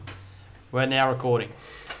We're now recording.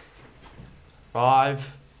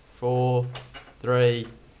 5, 4, 3,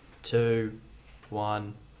 2,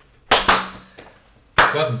 1.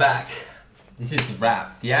 Welcome back. This is the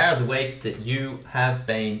wrap, the hour of the week that you have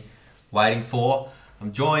been waiting for.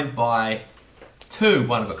 I'm joined by two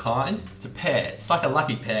one of a kind. It's a pair. It's like a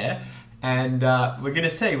lucky pair. And we're going to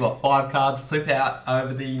see what 5 cards flip out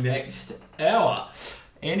over the next hour.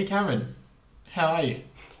 Andy Cameron, how are you?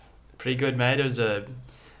 Pretty good, mate.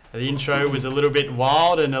 The intro was a little bit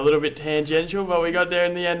wild and a little bit tangential, but we got there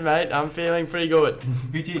in the end, mate. I'm feeling pretty good.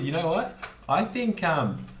 We did. You know what? I think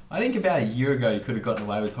about a year ago you could have gotten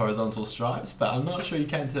away with horizontal stripes, but I'm not sure you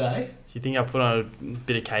can today. Do you think I put on a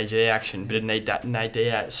bit of KG action, a bit of Nate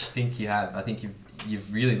Diaz? I think you have. I think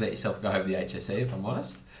you've really let yourself go over the HSE, if I'm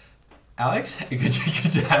honest. Alex, good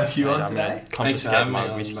to have you on today. Confiscate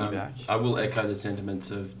my whiskey back. I will echo the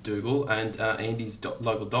sentiments of Dougal and Andy's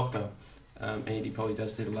local doctor. Andy probably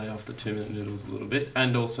does need to lay off the 2-minute noodles a little bit,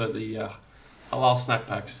 and also the halal snack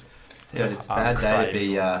packs. Yeah, it's a bad day to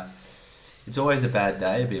be. It's always a bad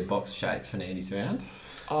day to be a box shape when Andy's around.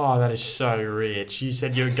 Oh, that is so rich. You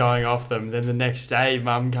said you were going off them, then the next day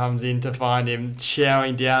Mum comes in to find him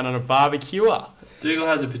chowing down on a barbecuer. Dougal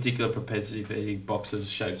has a particular propensity for eating boxes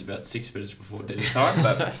shaped about 6 minutes before dinner time,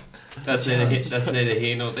 but that's neither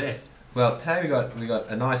here nor there. Well, today we got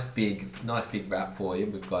a nice big wrap for you.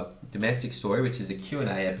 We've got Domestic Story, which is a Q&A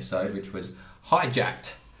episode, which was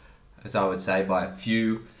hijacked, as I would say, by a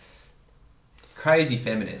few crazy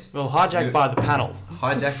feminists. Well, hijacked by the panel.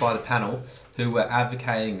 Hijacked by the panel, who were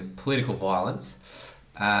advocating political violence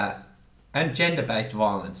and gender-based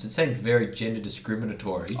violence. It seemed very gender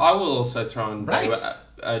discriminatory. I will also throw in race.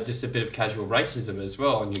 Just a bit of casual racism as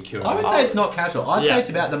well on your Q&A. I would say it's not casual. I'd say it's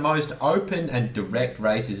about the most open and direct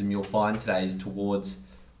racism you'll find today is towards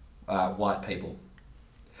white people.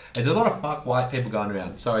 There's a lot of fuck white people going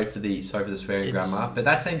around. Sorry for the swearing grammar, but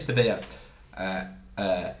that seems to be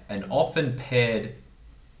an often paired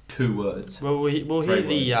 2 words. Well, we'll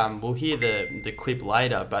hear the clip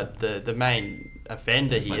later, but the main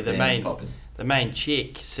offender here, the main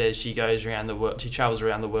chick says she goes around the world, she travels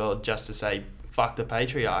around the world just to say fuck the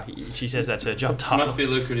patriarchy. She says that's her job title. It must be a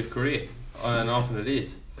lucrative career, and often it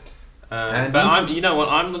is. And you know what?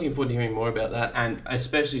 I'm looking forward to hearing more about that, and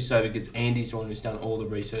especially so because Andy's the one who's done all the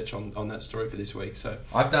research on that story for this week. So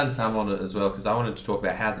I've done some on it as well because I wanted to talk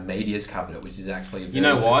about how the media's covered it, which is actually very you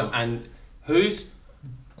know what? And who's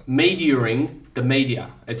mediating the media?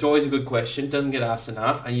 It's always a good question. Doesn't get asked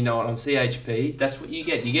enough. And you know what? On CHP, that's what you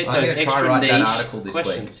get. You get those extra niche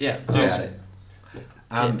questions. Week. Yeah.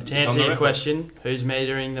 To answer your question, who's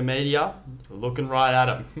metering the media? Looking right at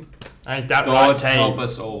them. Ain't that God right team? help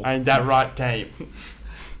us all. Ain't that right team?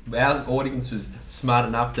 Our audience was smart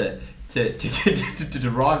enough to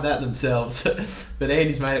derive that themselves, but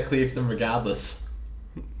Andy's made it clear for them regardless.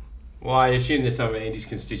 Well, I assume there's some of Andy's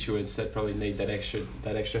constituents that probably need that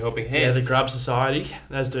extra helping hand. Yeah, the Grub Society,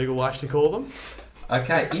 as Dougal likes to call them.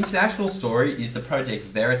 Okay, international story is the Project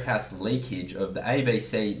Veritas leakage of the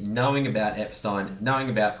ABC knowing about Epstein, knowing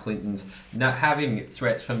about Clinton's, having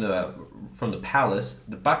threats from the palace,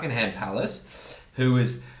 the Buckingham Palace, who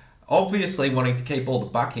is obviously wanting to keep all the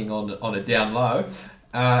bucking on a down low,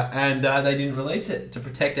 and they didn't release it to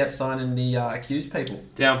protect Epstein and the accused people.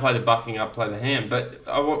 Downplay the bucking, upplay the ham. But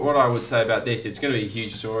what I would say about this, it's going to be a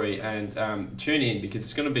huge story, and tune in because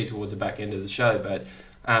it's going to be towards the back end of the show. But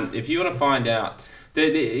if you want to find out,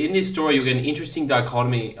 in this story, you'll get an interesting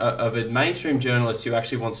dichotomy of a mainstream journalist who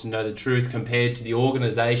actually wants to know the truth compared to the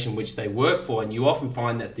organisation which they work for, and you often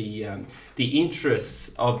find that the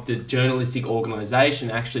interests of the journalistic organisation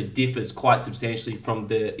actually differs quite substantially from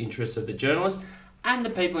the interests of the journalist and the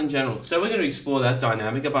people in general. So we're going to explore that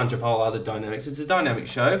dynamic, a bunch of whole other dynamics. It's a dynamic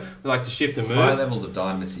show. We like to shift and move. High levels of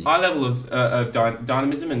dynamism. High level of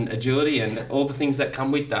dynamism and agility and all the things that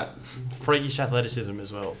come with that. Freakish athleticism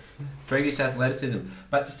as well. Freakish athleticism.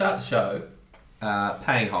 But to start the show,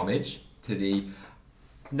 paying homage to the,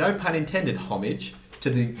 no pun intended, homage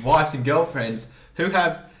to the wives and girlfriends who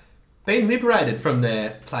have been liberated from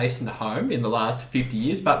their place in the home in the last 50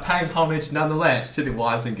 years, but paying homage nonetheless to the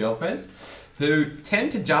wives and girlfriends who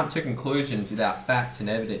tend to jump to conclusions without facts and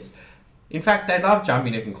evidence. In fact, they love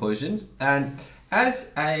jumping to conclusions, and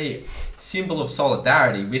as a symbol of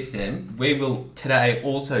solidarity with them, we will today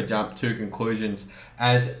also jump to conclusions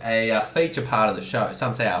as a feature part of the show.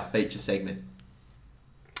 Some say our feature segment.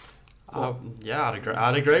 Yeah,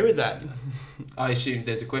 I'd agree with that. I assume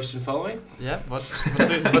there's a question following. Yeah. What's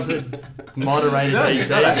the moderated No, PC?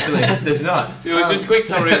 not actually, there's not. It was just a quick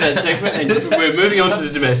summary of that segment, and we're moving on to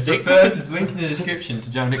the domestic. Link in the description to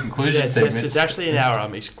jump to conclusion Yeah, segments. it's actually in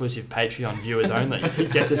our exclusive Patreon viewers only. You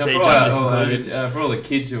get to see for, John conclusions. for all the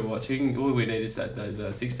kids who are watching, all we need is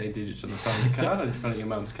those 16 digits on the side of the card in front of your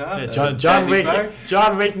mum's car. Yeah,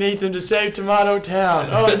 John Wick needs him to save Tomato Town.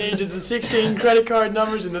 All he needs is the 16 credit card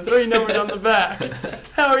numbers and the 3 numbers on the back.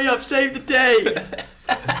 Hurry up, save the day.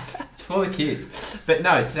 It's for the kids. But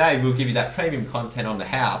no, today we'll give you that premium content on the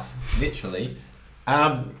house, literally.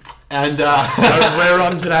 So we're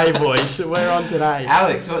on today, boys. We're on today.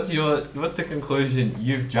 Alex, what's the conclusion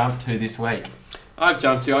you've jumped to this week? I've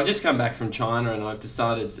just come back from China, and I've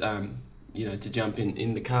decided, to jump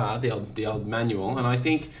in the car, the old manual. And I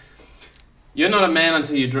think you're not a man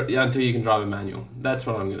until you can drive a manual. That's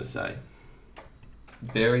what I'm going to say.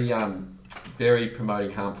 Very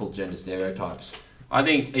promoting harmful gender stereotypes. I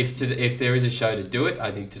think if there is a show to do it,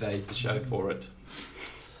 I think today's the show for it.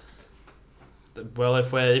 Well,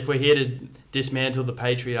 if we're here to dismantle the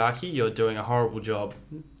patriarchy, you're doing a horrible job.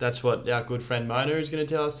 That's what our good friend Mona is going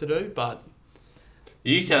to tell us to do. But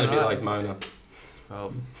you sound a bit like Mona. Well,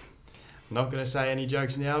 I'm not going to say any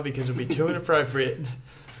jokes now because it'll be too inappropriate.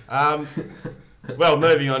 Well,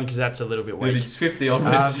 moving on because that's a little bit weak. Moving swiftly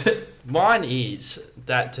onwards. Mine is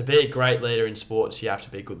that to be a great leader in sports, you have to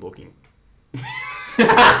be good looking. What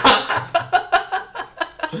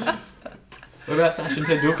about Sachin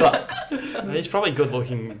Tendulkar? He's probably good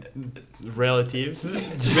looking relative.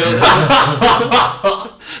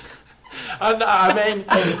 I mean,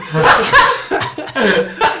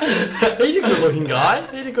 he's a good looking guy.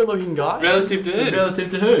 Relative to who? Relative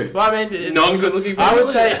to who? Well, I mean, non-good looking. I would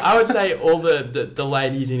say all the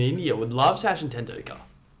ladies in India would love Sachin Tendulkar.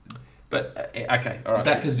 But okay, all right. Is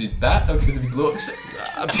that because of his bat or because of his looks?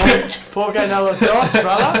 Porque no los dos,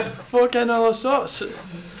 brother. Porque no los dos. Okay,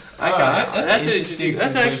 that's an interesting.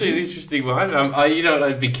 That's actually an interesting one.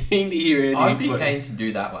 I'd be keen to hear I'd be keen to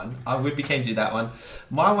do that one. I would be keen to do that one.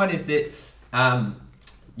 My one is that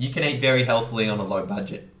you can eat very healthily on a low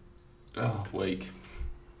budget. Oh, weak.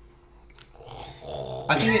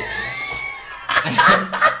 I think it.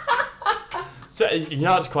 So you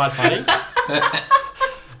know it's quite funny.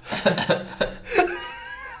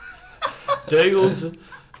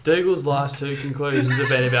 Dougal's last 2 conclusions have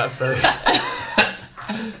been about food.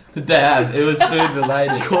 Damn, it was food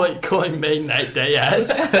related. Calling me Nate Diaz.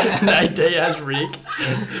 Nate Diaz, Rick.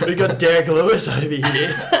 We got Derek Lewis over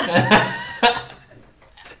here.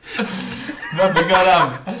 But we got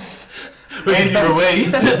Andy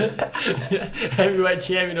Ruiz, heavyweight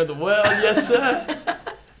champion of the world, yes sir.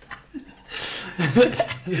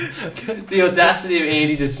 The audacity of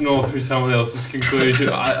Andy to snore through someone else's conclusion.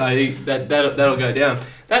 I think that'll go down.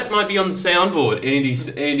 That might be on the soundboard. Andy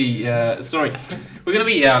snoring. We're going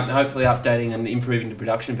to be hopefully updating and improving the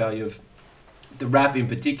production value of the rap in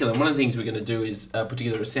particular. And one of the things we're going to do is put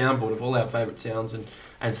together a soundboard of all our favourite sounds and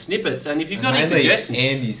snippets. And if you've got any suggestions,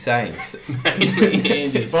 Andy's sayings.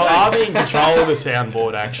 Well, I'm in control of the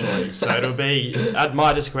soundboard actually, so it'll be at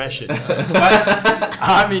my discretion.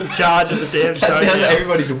 I'm in charge of the damn show. That sounds like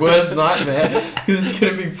everybody's worst nightmare because it's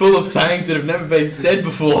going to be full of sayings that have never been said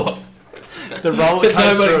before. The roller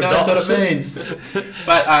coaster Nobody knows what it means.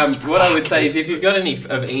 But what I would say is if you've got any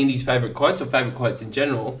of Andy's favourite quotes or favourite quotes in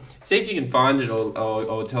general, see if you can find it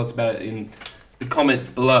or tell us about it in the comments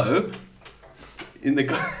below. In the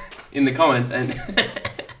comments and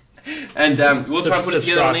we'll try and put it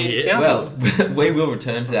together on Andy's soundboard. Well, we will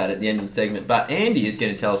return to that at the end of the segment, but Andy is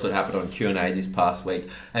going to tell us what happened on Q&A this past week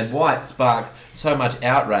and why it sparked so much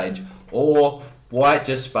outrage, or why it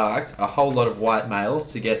just sparked a whole lot of white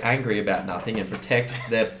males to get angry about nothing and protect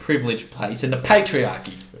their privileged place in the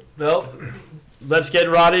patriarchy. Well, let's get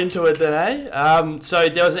right into it then, eh? So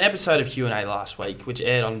there was an episode of Q&A last week which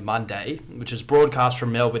aired on Monday, which was broadcast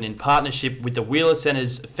from Melbourne in partnership with the Wheeler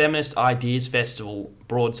Centre's Feminist Ideas Festival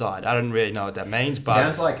Broadside. I don't really know what that means, but...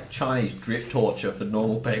 Sounds like Chinese drip torture for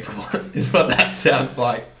normal people, is what that sounds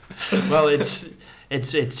like. Well,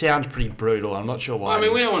 it sounds pretty brutal. I'm not sure why. Well, I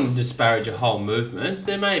mean, we don't want to disparage a whole movement.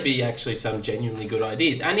 There may be actually some genuinely good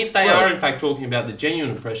ideas. And if they are, in fact, talking about the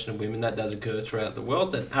genuine oppression of women, that does occur throughout the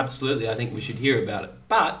world, then absolutely I think we should hear about it.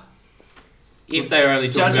 But if they are only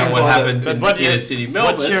talking about what happens in the inner city of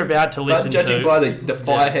Melbourne... What you're about to listen to... Judging by the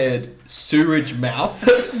fire-haired sewerage mouth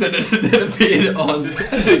that appeared on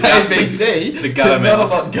ABC, the gutter there's not a mouth.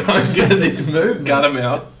 lot going into this movement. Gutter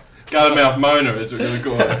mouth. Guttermouth Mona, as we're going to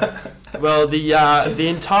call it. Well, the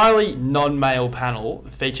entirely non-male panel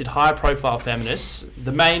featured high-profile feminists.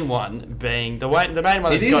 The main one being the main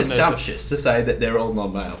one. It is assumptuous to say that they're all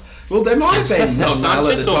non-male. Well, they might have been non-male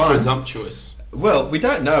at the time. Presumptuous? Well, we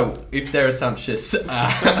don't know if they're assumptuous.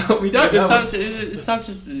 We don't know.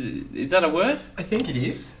 Assumptuous, is that a word? I think it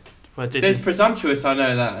is. Well, there's presumptuous, I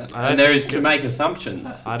know that. And there is to make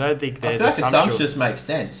assumptions. I don't think there's assumptuous makes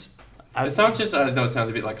sense. Assumptuous, I know it sounds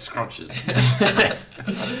a bit like scrumptious.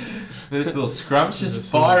 This little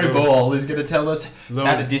scrumptious fireball is going to tell us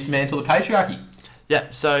how to dismantle the patriarchy. Yeah,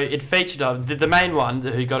 so it featured the main one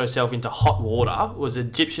who got herself into hot water was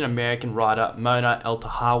Egyptian-American writer Mona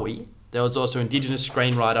Eltahawy. There was also Indigenous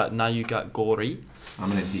screenwriter Nayuka Gori. I'm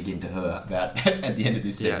going to dig into her about at the end of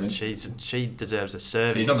this segment. Yeah, she deserves a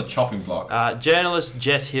serving. She's on the chopping block. Journalist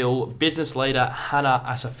Jess Hill, business leader Hannah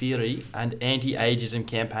Asafiri, and anti-ageism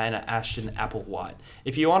campaigner Ashton Applewhite.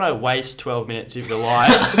 If you want to waste 12 minutes of your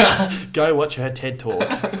life, go watch her TED Talk.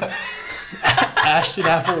 Ashton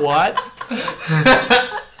Applewhite.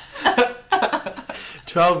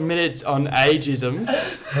 12 minutes on ageism.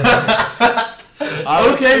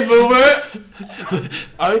 Okay, Boomer.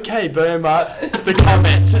 Okay, Boomer. The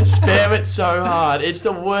comments spam it so hard. It's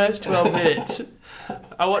the worst 12 minutes.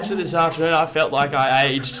 I watched it this afternoon. I felt like I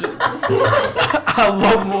aged a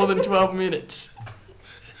lot more than 12 minutes.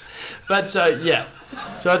 But so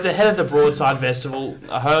it's ahead of the Broadside Festival,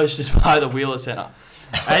 hosted by the Wheeler Centre.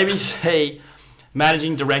 ABC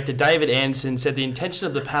Managing Director David Anderson said the intention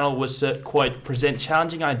of the panel was to, quote, present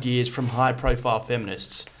challenging ideas from high-profile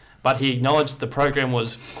feminists. But he acknowledged the program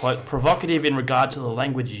was, quote, provocative in regard to the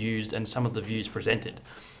language used and some of the views presented.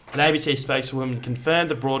 An ABC spokeswoman confirmed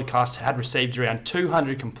the broadcast had received around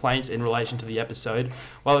 200 complaints in relation to the episode,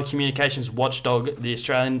 while the communications watchdog, the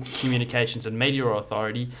Australian Communications and Media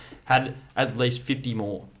Authority, had at least 50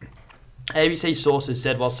 more. ABC sources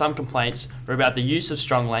said while some complaints were about the use of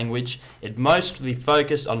strong language, it mostly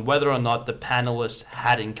focused on whether or not the panellists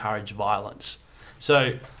had encouraged violence.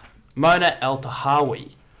 So, Mona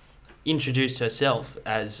Eltahawy introduced herself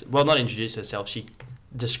as, well, not introduced herself, she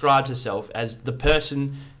described herself as the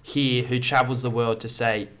person here who travels the world to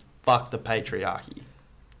say, fuck the patriarchy.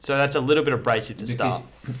 So that's a little bit abrasive to start.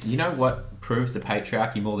 You know what proves the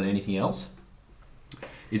patriarchy more than anything else?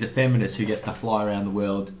 Is a feminist who gets to fly around the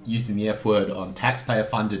world using the F word on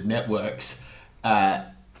taxpayer-funded networks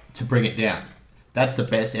to bring it down. That's the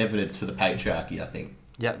best evidence for the patriarchy, I think.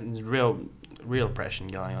 Yeah, real oppression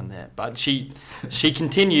going on there. But she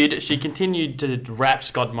continued to wrap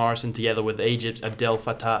Scott Morrison together with Egypt's Abdel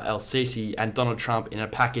Fattah el-Sisi and Donald Trump in a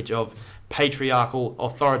package of patriarchal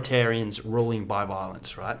authoritarians ruling by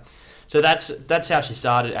violence, right? So that's how she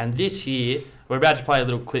started. And this here, we're about to play a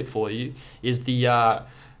little clip for you, is the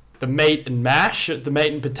meat and mash, the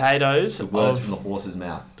meat and potatoes. The words from the horse's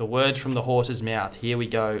mouth. The words from the horse's mouth. Here we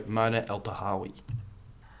go, Mona Eltahawy.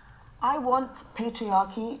 I want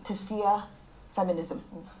patriarchy to fear feminism.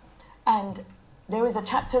 And there is a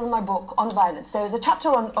chapter in my book on violence. There is a chapter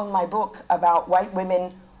on my book about white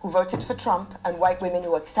women who voted for Trump and white women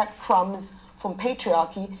who accept crumbs from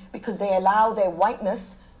patriarchy because they allow their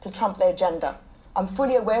whiteness to trump their gender. I'm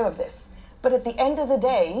fully aware of this. But at the end of the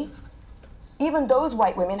day, even those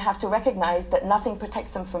white women have to recognize that nothing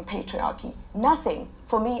protects them from patriarchy. Nothing.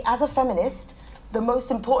 For me, as a feminist, the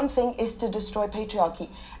most important thing is to destroy patriarchy.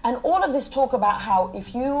 And all of this talk about how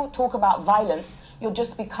if you talk about violence, you're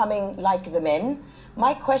just becoming like the men.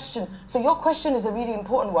 My question, so your question is a really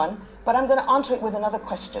important one, but I'm going to answer it with another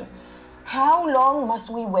question. How long must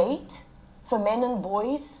we wait for men and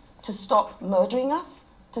boys to stop murdering us,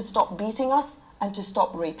 to stop beating us, and to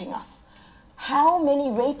stop raping us? How many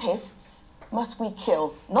rapists must we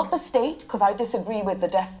kill? Not the state, because I disagree with the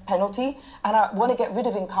death penalty, and I want to get rid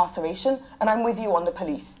of incarceration, and I'm with you on the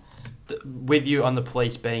police. With you on the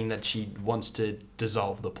police being that she wants to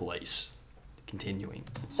dissolve the police. Continuing.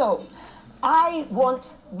 So, I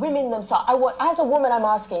want women themselves. As a woman, I'm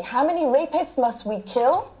asking, how many rapists must we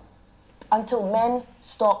kill until men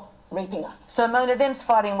stop raping us? So, Mona, them's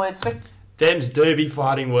fighting words. Them's do be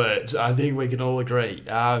fighting words. I think we can all agree.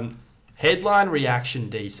 Headline reaction,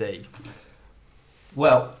 DC.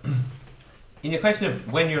 Well, in your question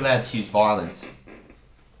of when you're allowed to use violence,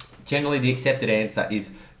 generally the accepted answer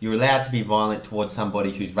is you're allowed to be violent towards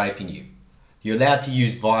somebody who's raping you. You're allowed to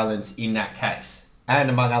use violence in that case, and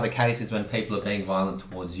among other cases when people are being violent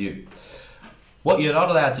towards you. What you're not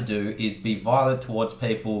allowed to do is be violent towards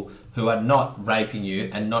people who are not raping you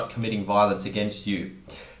and not committing violence against you.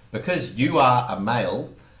 Because you are a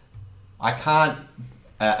male, I can't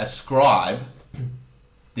ascribe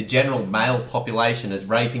the general male population as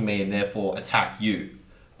raping me and therefore attack you.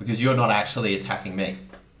 because you're not actually attacking me.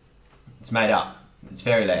 It's made up. It's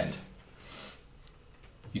fairyland.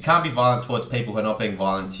 You can't be violent towards people who are not being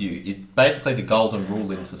violent to you, is basically the golden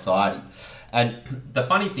rule in society. And the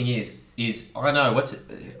funny thing is I know, what's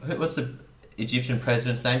the Egyptian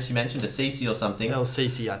president's name she mentioned? Sisi or something?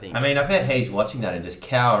 Sisi, I think. I mean, I bet he's watching that and just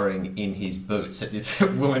cowering in his boots at this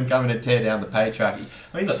woman coming to tear down the patriarchy.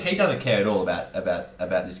 I mean, look, he doesn't care at all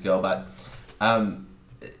about this girl, but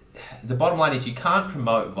the bottom line is you can't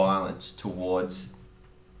promote violence towards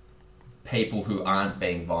people who aren't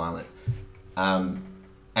being violent.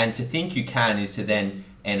 And to think you can is to then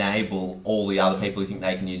enable all the other people who think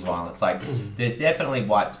they can use violence. Like, there's definitely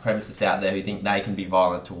white supremacists out there who think they can be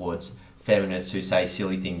violent towards feminists who say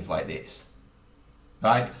silly things like this,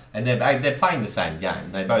 right? And they're playing the same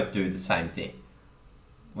game. They both do the same thing.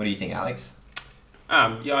 What do you think, Alex?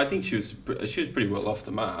 Yeah, I think she was pretty well off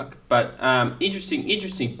the mark. But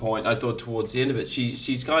interesting point. I thought towards the end of it, she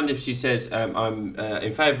says, I'm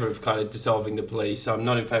in favour of kind of dissolving the police. I'm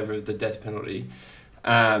not in favour of the death penalty.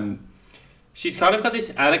 She's kind of got this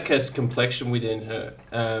anarchist complexion within her,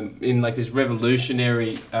 in like this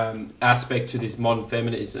revolutionary aspect to this modern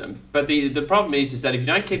feminism. But the problem is that if you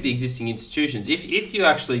don't keep the existing institutions, if you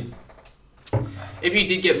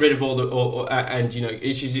did get rid of all the, and you know,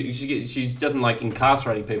 she doesn't like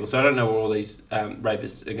incarcerating people, so I don't know where all these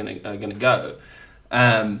rapists are gonna go,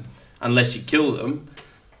 unless you kill them.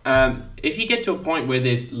 If you get to a point where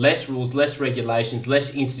there's less rules, less regulations,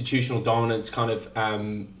 less institutional dominance, kind of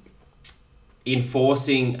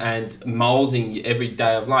enforcing and moulding every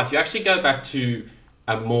day of life, you actually go back to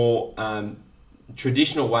a more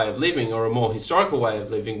traditional way of living, or a more historical way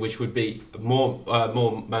of living, which would be more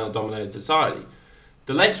male-dominated society.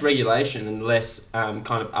 The less regulation and less kind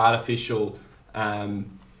of artificial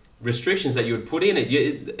restrictions that you would put in it,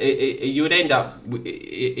 you would end up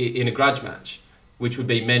in a grudge match, which would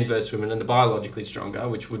be men versus women, and the biologically stronger,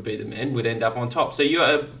 which would be the men, would end up on top. So you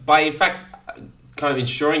are, by in fact, kind of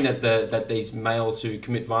ensuring that these males who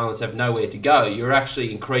commit violence have nowhere to go, you're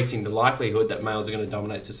actually increasing the likelihood that males are going to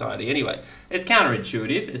dominate society anyway. It's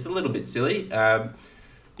counterintuitive. It's a little bit silly.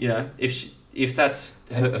 You know, if that's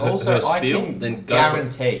her spiel, then go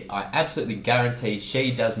I absolutely guarantee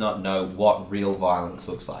she does not know what real violence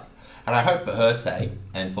looks like. And I hope for her sake,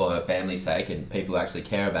 and for her family's sake, and people who actually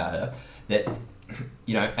care about her, that,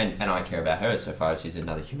 you know, and I care about her so far as she's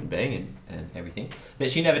another human being and everything,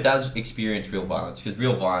 but she never does experience real violence, because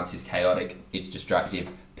real violence is chaotic, it's destructive,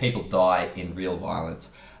 people die in real violence,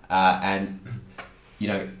 and, you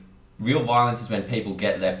know, real violence is when people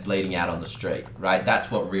get left bleeding out on the street, right?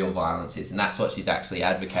 That's what real violence is, and that's what she's actually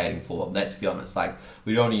advocating for. Let's be honest, like,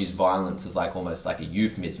 we don't use violence as like almost like a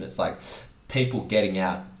euphemism. It's like people getting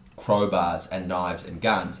out crowbars and knives and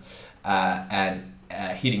guns, and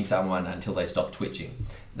hitting someone until they stop twitching.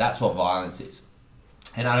 That's what violence is.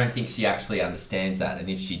 And I don't think she actually understands that. And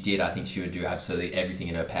if she did, I think she would do absolutely everything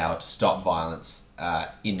in her power to stop violence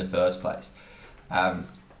in the first place.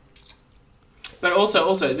 But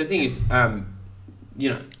also the thing is, you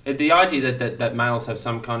know, the idea that males have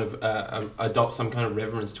some kind of adopt some kind of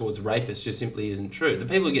reverence towards rapists just simply isn't true. The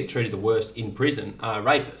people who get treated the worst in prison are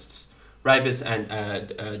rapists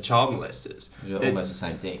and child molesters. They're almost the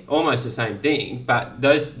same thing. Almost the same thing, but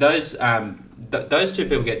those two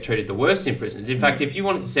people get treated the worst in prisons. In fact, if you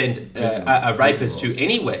wanted to send a rapist to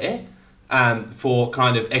anywhere for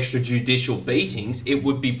kind of extrajudicial beatings, it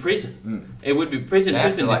would be prison. It would be prison. They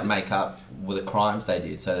have to like make up with the crimes they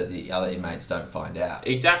did, so that the other inmates don't find out.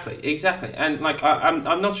 Exactly. And like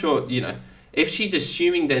I'm not sure, you know, if she's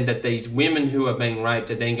assuming then that these women who are being raped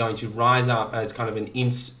are then going to rise up as kind of an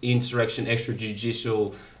insurrection,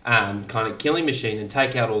 extrajudicial kind of killing machine and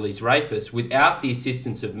take out all these rapists without the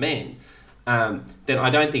assistance of men, then I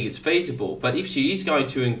don't think it's feasible. But if she is going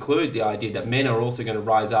to include the idea that men are also going to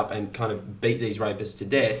rise up and kind of beat these rapists to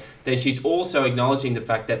death, then she's also acknowledging the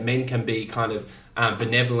fact that men can be kind of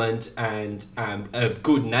benevolent and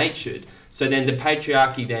good-natured. So then the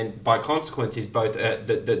patriarchy then, by consequence, is both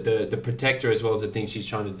the protector as well as the thing she's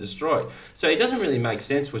trying to destroy. So it doesn't really make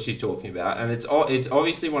sense what she's talking about. And it's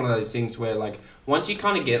obviously one of those things where, like, once you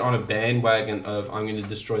kind of get on a bandwagon of I'm going to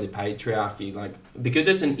destroy the patriarchy, like, because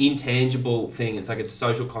it's an intangible thing, it's like it's a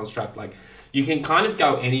social construct, like, you can kind of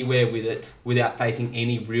go anywhere with it without facing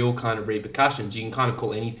any real kind of repercussions. You can kind of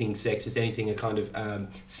call anything sexist, anything a kind of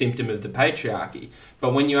symptom of the patriarchy.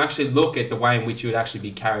 But when you actually look at the way in which it would actually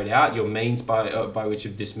be carried out, your means by which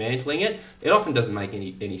of dismantling it, it often doesn't make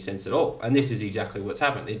any sense at all. And this is exactly what's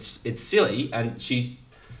happened. It's silly, and she's,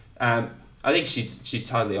 I think she's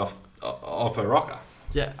totally off her rocker.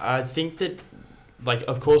 Yeah, I think that like,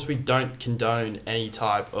 of course, we don't condone any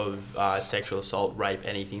type of sexual assault, rape,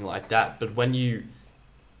 anything like that. But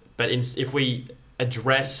if we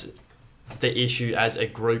address the issue as a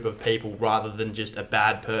group of people rather than just a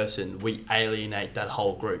bad person, we alienate that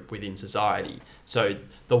whole group within society. So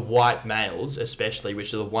the white males, especially,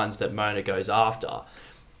 which are the ones that Mona goes after,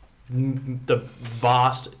 the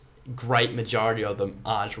vast, great majority of them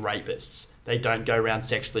aren't rapists. They don't go around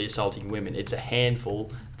sexually assaulting women. It's a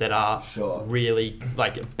handful that are really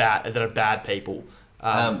bad people.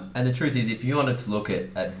 And the truth is, if you wanted to look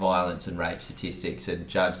at violence and rape statistics and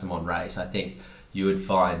judge them on race, I think you would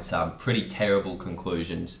find some pretty terrible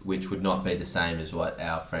conclusions, which would not be the same as what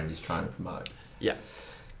our friend is trying to promote. Yeah,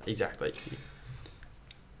 exactly.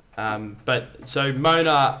 But so Mona...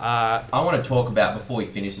 I want to talk about, before we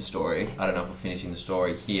finish the story, I don't know if we're finishing the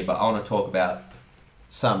story here, but I want to talk about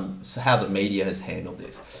how the media has handled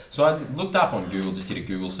this. So I looked up on Google, just did a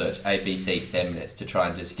Google search, ABC Feminist, to try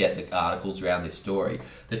and just get the articles around this story.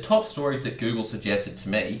 The top stories that Google suggested to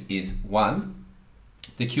me is, 1,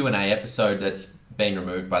 the Q&A episode that's been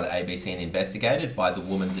removed by the ABC and investigated by the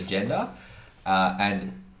Woman's Agenda,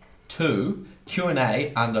 and 2,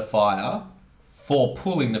 Q&A under fire for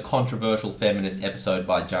pulling the controversial feminist episode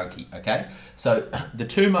by Junkie, okay? So the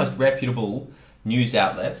two most reputable news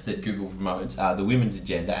outlets that Google promotes are the Women's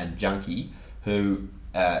Agenda and Junkie, who,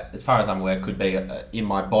 as far as I'm aware, could be in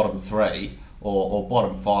my bottom 3 or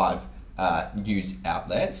bottom 5 news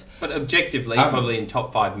outlets. But objectively, probably in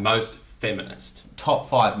top 5 most feminist. Top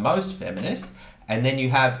 5 most feminist. And then you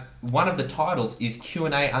have, one of the titles is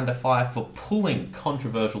Q&A under fire for pulling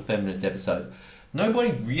controversial feminist episode.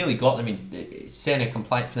 Nobody really got them sent a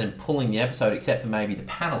complaint for them pulling the episode, except for maybe the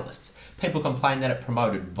panelists. People complained that it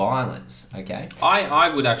promoted violence. Okay. I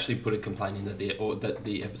would actually put a complaint in that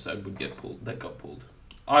the episode would get pulled. That got pulled.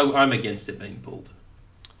 I'm against it being pulled.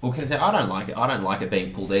 Well, can I say, I don't like it. I don't like it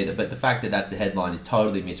being pulled either. But the fact that that's the headline is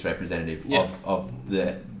totally misrepresentative of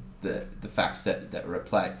the facts that were at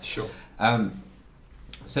play. Sure.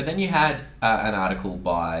 So then you had an article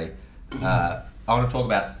by. I want to talk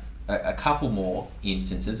about a couple more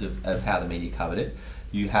instances of how the media covered it.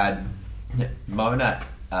 You had Mona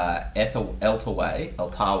El-Tahawy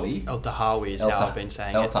is how I've been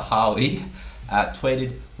saying it. El-Tahawy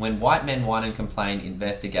tweeted, "When white men whine and complain,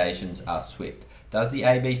 investigations are swift. Does the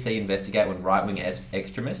ABC investigate when right-wing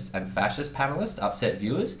extremists and fascist panelists upset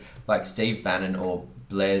viewers like Steve Bannon or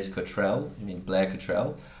Blair Cottrell?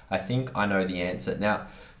 I think I know the answer." Now,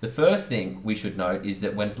 the first thing we should note is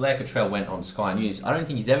that when Blair Cottrell went on Sky News, I don't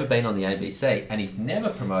think he's ever been on the ABC, and he's never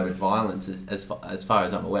promoted violence as far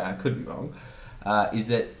as I'm aware. I could be wrong. Is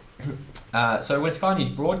that so when Sky News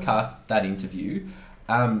broadcast that interview,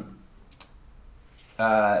 the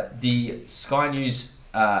Sky News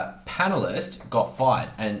panelist got fired,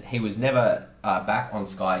 and he was never back on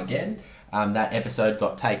Sky again. That episode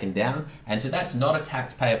got taken down, and so that's not a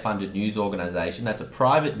taxpayer-funded news organisation. That's a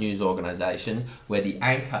private news organisation where the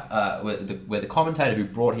anchor, where the commentator who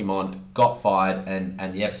brought him on got fired,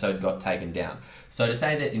 and the episode got taken down. So to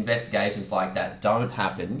say that investigations like that don't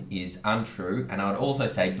happen is untrue. And I would also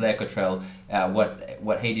say Blair Cottrell,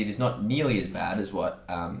 what he did is not nearly as bad as what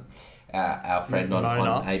our friend on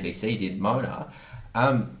ABC did, Mona.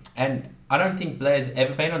 And I don't think Blair's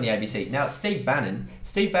ever been on the ABC. Now, Steve Bannon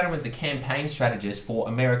was the campaign strategist for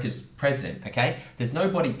America's president, okay? There's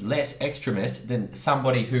nobody less extremist than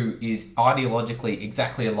somebody who is ideologically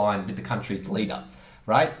exactly aligned with the country's leader,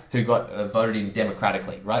 right? Who got voted in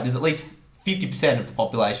democratically, right? There's at least 50% of the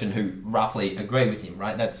population who roughly agree with him,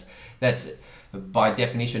 right? That's by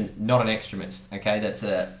definition not an extremist, okay? That's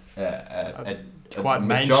quite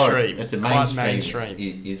mainstream. It's a mainstream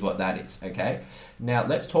is what that is, okay? Now,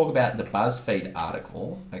 let's talk about the BuzzFeed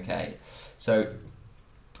article, okay? So,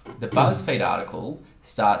 the BuzzFeed article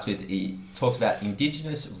starts with, talks about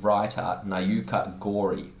Indigenous writer Nayuka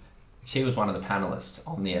Gori. She was one of the panelists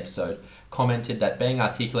on the episode, commented that being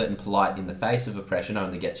articulate and polite in the face of oppression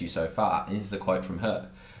only gets you so far. And this is a quote from her.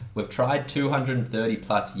 "We've tried 230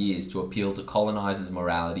 plus years to appeal to colonizers'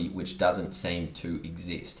 morality, which doesn't seem to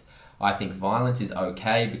exist. I think violence is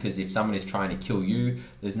okay because if someone is trying to kill you,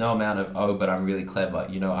 there's no amount of, oh, but I'm really clever,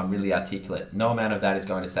 I'm really articulate. No amount of that is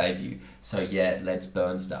going to save you. So yeah, let's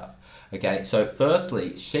burn stuff." Okay, so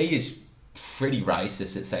firstly, she is pretty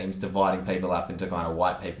racist, it seems, dividing people up into kind of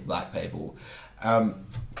white people, black people.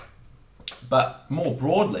 But more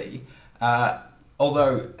broadly,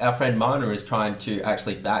 although our friend Mona is trying to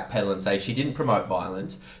actually backpedal and say she didn't promote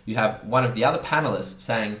violence, you have one of the other panelists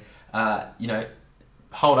saying,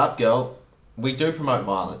 hold up, girl, we do promote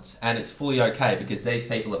violence, and it's fully okay because these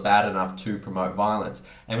people are bad enough to promote violence.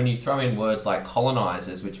 And when you throw in words like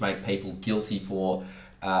colonizers, which make people guilty for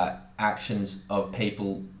actions of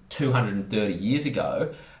people 230 years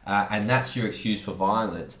ago, and that's your excuse for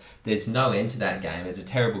violence, there's no end to that game. It's a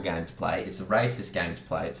terrible game to play. It's a racist game to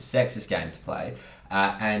play. It's a sexist game to play.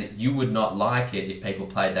 And you would not like it if people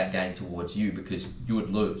played that game towards you because you would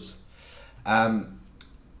lose.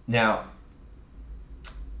 Now,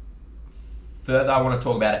 further, I want to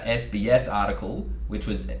talk about an SBS article which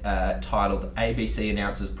was titled ABC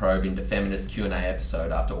Announces Probe into Feminist Q&A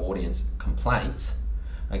Episode After Audience Complaints.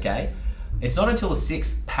 Okay? It's not until the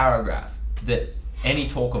 6th paragraph that any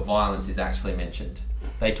talk of violence is actually mentioned.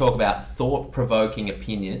 They talk about thought-provoking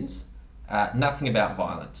opinions, nothing about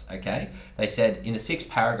violence, okay? They said in the 6th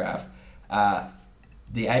paragraph,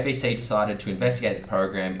 the ABC decided to investigate the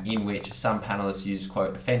program in which some panelists used,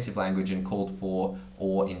 quote, offensive language and called for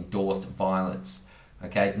or endorsed violence.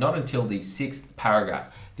 Okay, not until the 6th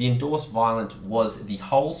paragraph. The endorsed violence was the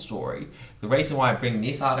whole story. The reason why I bring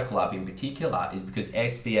this article up in particular is because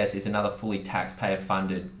SBS is another fully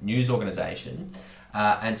taxpayer-funded news organisation.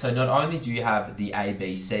 And so not only do you have the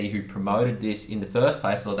ABC who promoted this in the first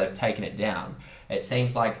place, or they've taken it down, it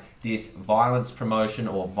seems like this violence promotion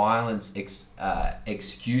or violence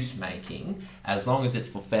excuse making, as long as it's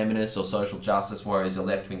for feminists or social justice warriors or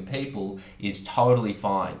left-wing people, is totally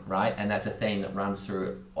fine, right? And that's a theme that runs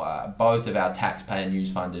through both of our taxpayer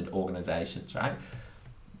news-funded organisations, right?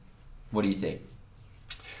 What do you think?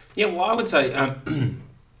 Yeah, well, I would say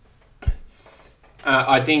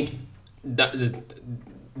I think that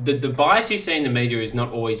the bias you see in the media is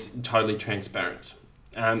not always totally transparent.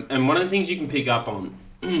 And one of the things you can pick up on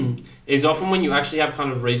is often when you actually have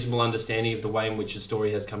kind of reasonable understanding of the way in which a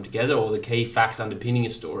story has come together or the key facts underpinning a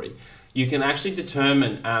story, you can actually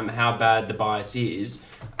determine how bad the bias is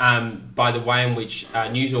by the way in which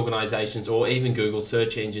news organisations or even Google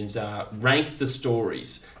search engines rank the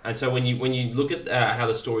stories. And so when you look at how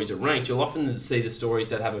the stories are ranked, you'll often see the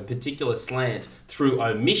stories that have a particular slant through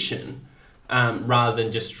omission rather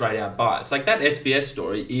than just straight out bias. Like that SBS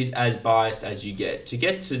story is as biased as you get.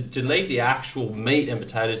 To leave the actual meat and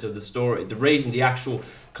potatoes of the story, the reason, the actual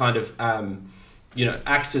kind of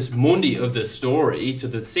axis mundi of the story to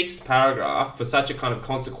the 6th paragraph for such a kind of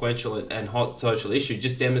consequential and hot social issue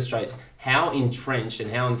just demonstrates how entrenched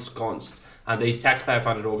and how ensconced these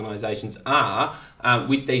taxpayer-funded organisations are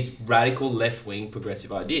with these radical left-wing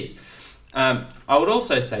progressive ideas. I would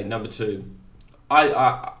also say, number two,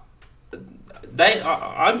 I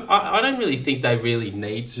don't really think they really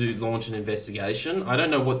need to launch an investigation. I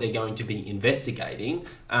don't know what they're going to be investigating.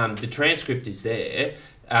 The transcript is there.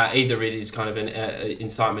 Either it is kind of an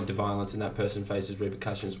incitement to violence and that person faces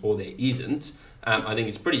repercussions, or there isn't. I think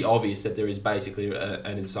it's pretty obvious that there is basically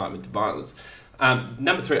an incitement to violence.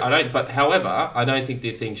 Number three, however, I don't think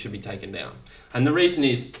the thing should be taken down. And the reason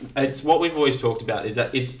is, it's what we've always talked about, is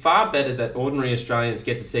that it's far better that ordinary Australians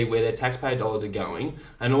get to see where their taxpayer dollars are going,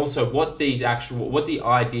 and also what the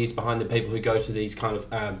ideas behind the people who go to these kind of,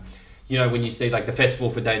 when you see like the Festival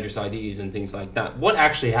for Dangerous Ideas and things like that, what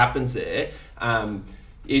actually happens there.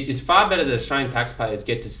 It is far better that Australian taxpayers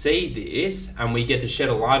get to see this, and we get to shed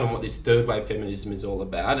a light on what this third wave feminism is all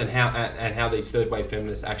about, and how these third wave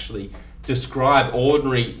feminists actually describe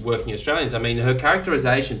ordinary working Australians. I mean, her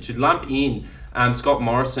characterization to lump in Scott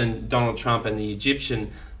Morrison, Donald Trump, and the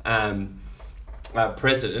Egyptian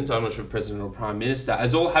president, I'm not sure president or prime minister,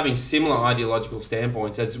 as all having similar ideological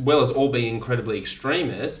standpoints, as well as all being incredibly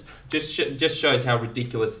extremist, just shows how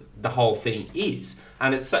ridiculous the whole thing is.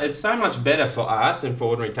 And it's so much better for us and for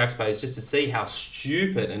ordinary taxpayers just to see how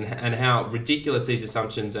stupid and how ridiculous these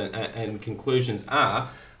assumptions and conclusions are,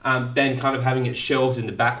 than kind of having it shelved in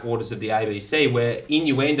the backwaters of the ABC, where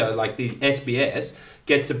innuendo, like the SBS,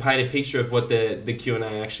 gets to paint a picture of what the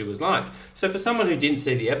Q&A actually was like. So for someone who didn't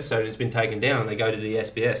see the episode and it's been taken down, and they go to the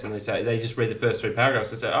SBS and they just read the first 3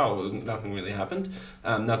 paragraphs and say, oh, well, nothing really happened,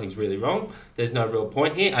 nothing's really wrong, there's no real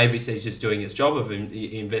point here, ABC's just doing its job of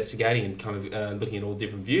investigating and kind of looking at all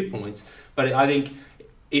different viewpoints. But I think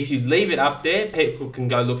if you leave it up there, people can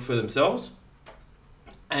go look for themselves,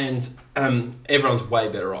 and everyone's way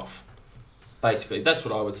better off. Basically, that's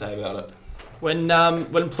what I would say about it.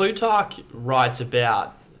 When Plutarch writes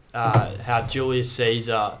about how Julius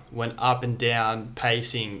Caesar went up and down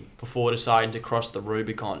pacing before deciding to cross the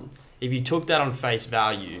Rubicon, if you took that on face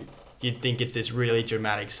value, you'd think it's this really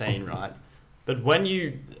dramatic scene, right? But when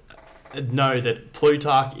you know that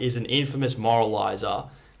Plutarch is an infamous moralizer,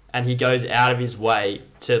 and he goes out of his way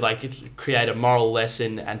to create a moral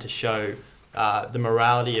lesson and to show the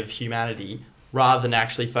morality of humanity rather than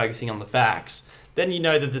actually focusing on the facts, then you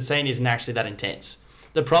know that the scene isn't actually that intense.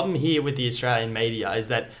 The problem here with the Australian media is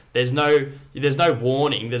that there's no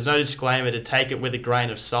warning, there's no disclaimer to take it with a grain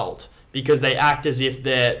of salt, because they act as if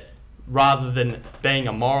they're, rather than being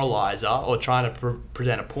a moraliser or trying to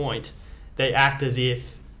present a point, they act as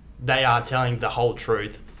if they are telling the whole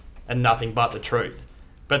truth and nothing but the truth.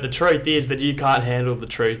 But the truth is that you can't handle the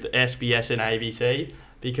truth, SBS and ABC,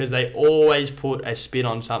 because they always put a spin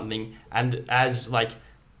on something, and as like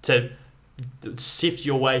to sift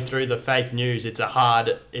your way through the fake news, it's a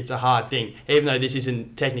hard thing. Even though this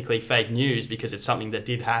isn't technically fake news because it's something that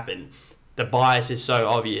did happen, the bias is so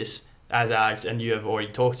obvious, as Alex and you have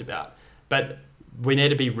already talked about. But we need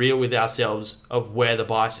to be real with ourselves of where the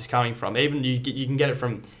bias is coming from. Even you can get it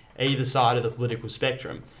from either side of the political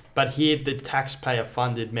spectrum. But here, the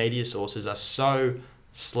taxpayer-funded media sources are so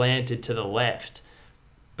slanted to the left,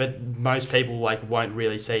 but most people won't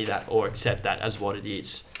really see that or accept that as what it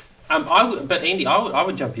is. But Andy, I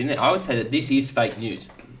would jump in there. I would say that this is fake news.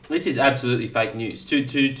 This is absolutely fake news.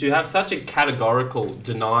 To have such a categorical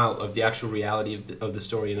denial of the actual reality of the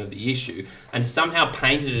story and of the issue, and to somehow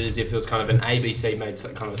painted it as if it was kind of an ABC made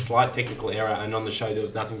some kind of a slight technical error, and on the show there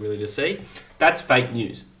was nothing really to see, that's fake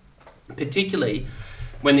news. Particularly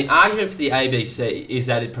when the argument for the ABC is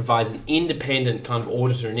that it provides an independent kind of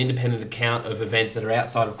auditor, an independent account of events that are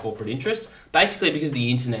outside of corporate interest, basically because of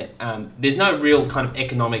the internet, there's no real kind of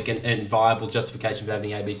economic and viable justification for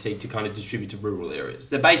having the ABC to kind of distribute to rural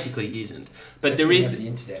areas. There basically isn't. But there is the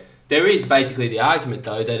internet. There is basically the argument,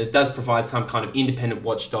 though, that it does provide some kind of independent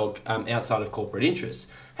watchdog outside of corporate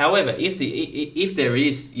interests. However, if there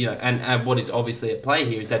is, and what is obviously at play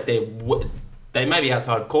here is that they may be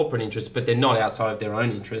outside of corporate interests, but they're not outside of their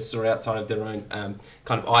own interests or outside of their own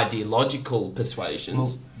kind of ideological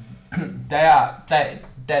persuasions. Well,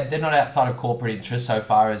 they're not outside of corporate interests so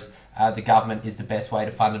far as the government is the best way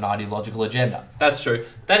to fund an ideological agenda. That's true.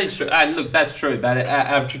 That is true. And look, that's true, but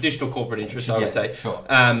our traditional corporate interests, I would say. Sure.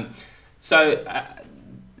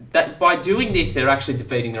 That by doing this, they're actually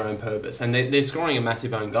defeating their own purpose, and they're scoring a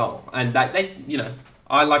massive own goal. And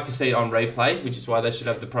I like to see it on replays, which is why they should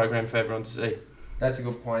have the program for everyone to see. That's a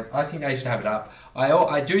good point. I think they should have it up.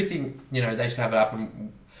 I do think they should have it up.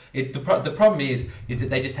 And the problem is that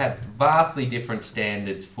they just have vastly different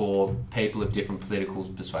standards for people of different political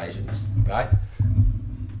persuasions, right?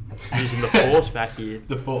 Using the force back here.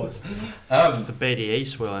 The force. It's the BDE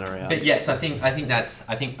swirling around. But yes, I think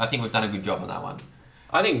we've done a good job on that one.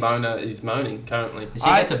 I think Mona is moaning currently. She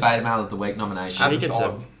gets a Beta Male of the Week nomination. She gets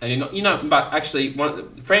but actually,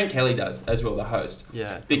 Frank Kelly does as well, the host.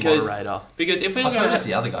 Yeah, because the moderator. Because if we're I going thought it was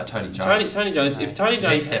the other guy, Tony Jones. Tony Jones. No, If Tony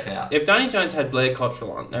Jones step out. If Tony Jones had Blair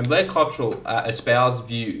Cottrell on, and Blair Cottrell espoused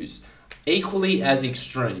views equally as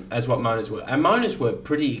extreme as what Mona's were, and Mona's were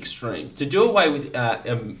pretty extreme, to do away with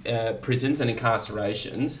prisons and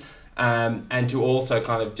incarcerations. And to also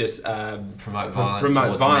kind of just promote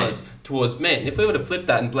violence towards men. If we were to flip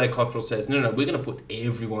that and Blair Cottrell says, no, we're going to put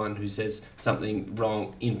everyone who says something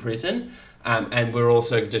wrong in prison, and we're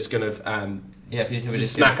also just going to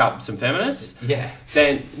just smack up some feminists. Yeah.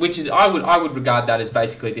 Then, which is, I would regard that as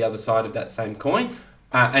basically the other side of that same coin.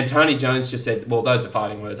 And Tony Jones just said, well, those are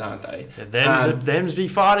fighting words, aren't they? Yeah, them's be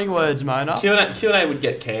fighting words, Mona. Q&A would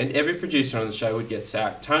get canned. Every producer on the show would get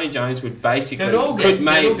sacked. Tony Jones would basically... They'd all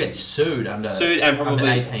get sued under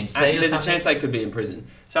 18C there's a chance they could be in prison.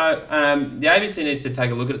 So the ABC needs to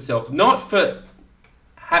take a look at itself. Not for...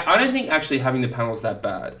 I don't think actually having the panel is that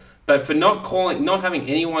bad. But for not having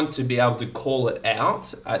anyone to be able to call it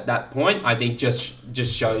out at that point, I think just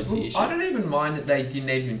shows the issue. I don't even mind that they didn't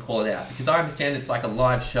even call it out, because I understand it's like a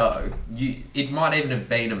live show. It might even have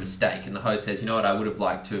been a mistake, and the host says, you know what, I would have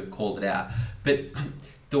liked to have called it out. But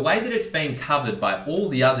the way that it's been covered by all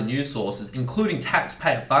the other news sources, including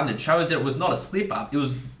taxpayer funded, shows that it was not a slip up. It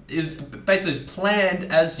was basically as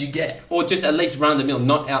planned as you get. Or just at least run of the mill,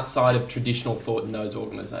 not outside of traditional thought in those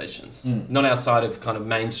organisations. Not outside of kind of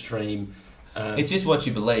mainstream. It's just what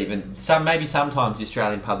you believe, and maybe sometimes the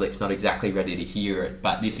Australian public's not exactly ready to hear it,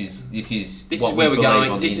 but this is where we're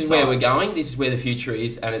going. This is where we're going. This is where the future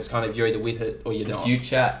is, and it's kind of you're either with it or you're not. The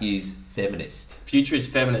future is feminist. Future is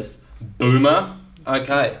feminist. Boomer.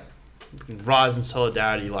 Okay. Rise in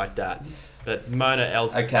solidarity like that. But Mona El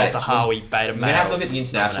Tahawi Beta Male. We're going to have a look at the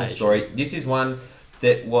international story. This is one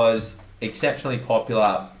that was exceptionally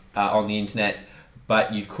popular on the internet,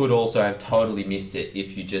 but you could also have totally missed it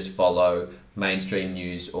if you just follow mainstream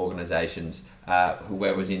news organisations where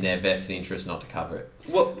it was in their vested interest not to cover it.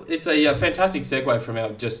 Well, it's a fantastic segue from our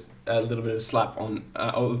just a little bit of a slap on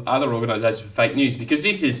other organisations for fake news, because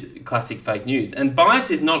this is classic fake news. And bias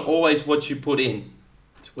is not always what you put in,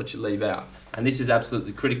 it's what you leave out. And this is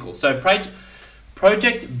absolutely critical. So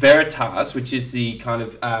Project Veritas, which is the kind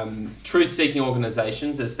of truth-seeking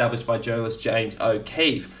organisations established by journalist James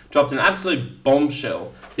O'Keefe, dropped an absolute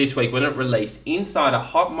bombshell this week when it released insider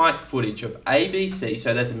hot mic footage of ABC,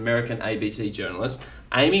 so that's American ABC journalist,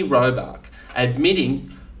 Amy Robach,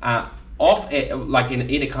 admitting off air, like in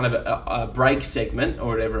a kind of a break segment or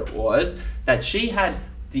whatever it was, that she had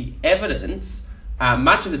the evidence,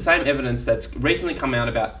 much of the same evidence that's recently come out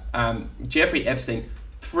about Jeffrey Epstein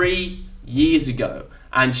 3 years ago,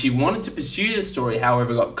 and she wanted to pursue the story,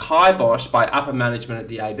 however got kiboshed by upper management at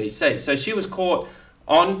the ABC. So she was caught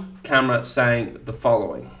on camera saying the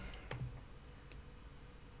following.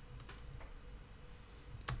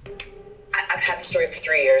 I've had the story for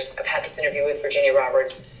 3 years. I've had this interview with Virginia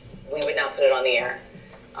Roberts. We would not put it on the air.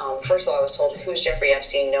 First of all, I was told, who's Jeffrey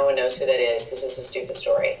Epstein? No one knows who that is. This is a stupid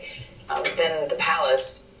story. Then the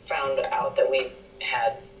palace found out that we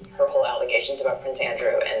had her whole allegations about Prince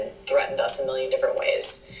Andrew and threatened us a million different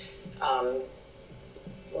ways.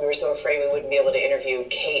 We were so afraid we wouldn't be able to interview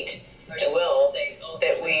Kate and Will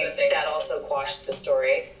that also quashed the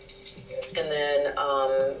story. And then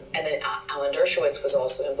Alan Dershowitz was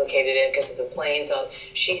also implicated in it because of the planes.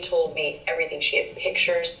 She told me everything. She had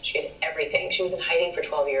pictures. She had everything. She was in hiding for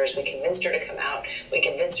 12 years. We convinced her to come out. We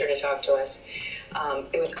convinced her to talk to us.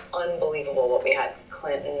 It was unbelievable what we had.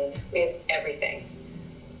 Clinton, we had everything.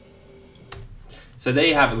 So there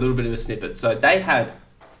you have a little bit of a snippet. So they had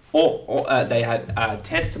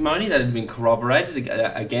testimony that had been corroborated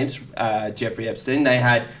against Jeffrey Epstein. They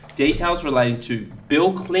had details relating to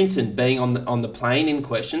Bill Clinton being on the plane in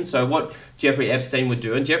question. So what Jeffrey Epstein would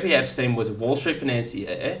do, and Jeffrey Epstein was a Wall Street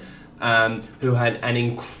financier who had an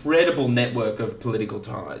incredible network of political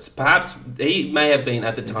ties. Perhaps he may have been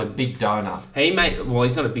at the time a big donor. He may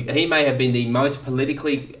have been the most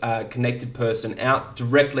politically connected person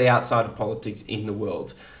directly outside of politics in the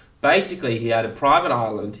world. Basically, he had a private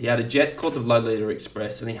island, he had a jet called the Lolita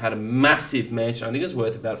Express, and he had a massive mansion. I think it was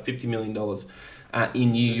worth about $50 million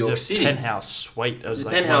in New York City. Penthouse suite. It was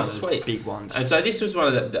like penthouse one of the suite. big ones. And so this was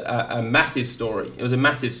one of a massive story. It was a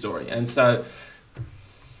massive story. And so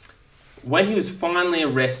when he was finally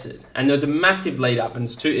arrested, and there was a massive lead up, and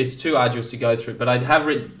it's too arduous to go through, but I have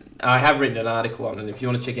written an article on it if you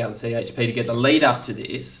want to check out on CHP to get the lead up to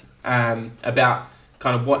this, about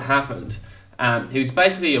kind of what happened. He was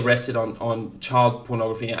basically arrested on child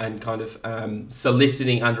pornography and kind of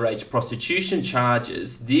soliciting underage prostitution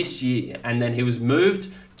charges this year, and then he was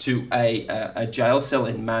moved to a jail cell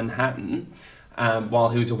in Manhattan while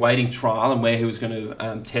he was awaiting trial and where he was going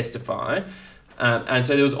to testify. And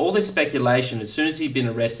so there was all this speculation as soon as he'd been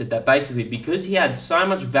arrested that basically because he had so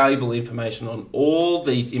much valuable information on all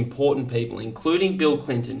these important people, including Bill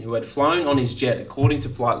Clinton, who had flown on his jet, according to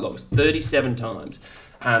flight logs, 37 times.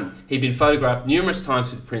 He'd been photographed numerous times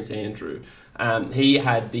with Prince Andrew. He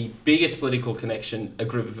had the biggest political connection, a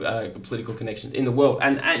group of political connections in the world.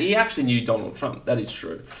 And he actually knew Donald Trump, that is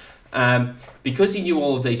true. Because he knew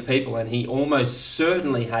all of these people, and he almost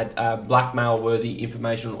certainly had blackmail-worthy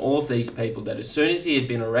information on all of these people, that as soon as he had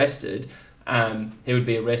been arrested, he would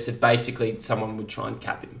be arrested. Basically, someone would try and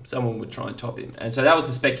cap him. Someone would try and top him. And so that was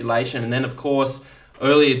the speculation. And then, of course,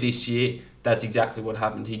 earlier this year, that's exactly what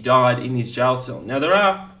happened. He died in his jail cell. Now, there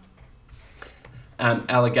are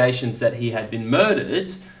allegations that he had been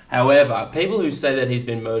murdered. However, people who say that he's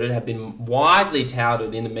been murdered have been widely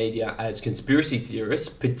touted in the media as conspiracy theorists,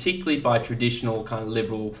 particularly by traditional kind of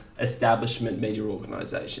liberal establishment media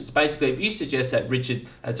organisations. Basically, if you suggest that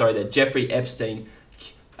that Jeffrey Epstein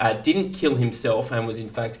didn't kill himself and was in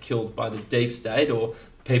fact killed by the deep state or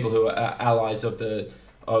people who are allies of the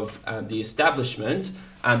establishment,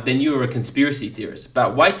 then you are a conspiracy theorist.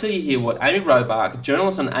 But wait till you hear what Amy Robach, a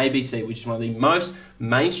journalist on ABC, which is one of the most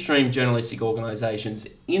mainstream journalistic organisations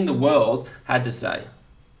in the world, had to say.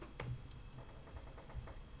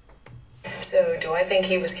 So, do I think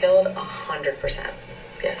he was killed?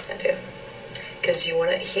 100%. Yes, I do. Because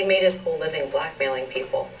he made his whole living blackmailing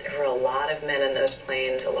people. There were a lot of men in those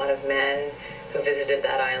planes, a lot of men who visited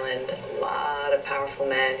that island, a lot of powerful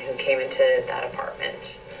men who came into that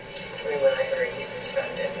apartment. When I heard he was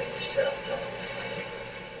found dead with himself,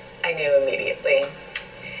 so I knew immediately.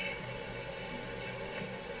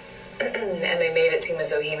 And they made it seem as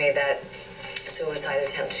though he made that suicide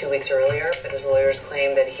attempt 2 weeks earlier, but his lawyers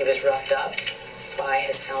claimed that he was roughed up by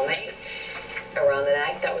his cellmate around the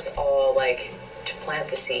neck. That was all like to plant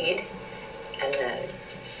the seed, and then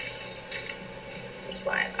that's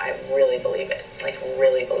why I really believe it. Like,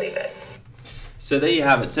 really believe it. So there you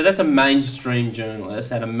have it. So that's a mainstream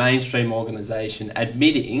journalist at a mainstream organisation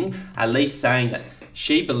admitting, at least saying that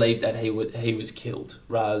she believed that he was killed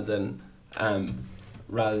rather than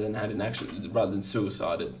rather than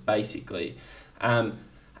suicided, basically.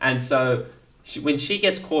 And so when she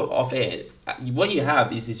gets caught off air, what you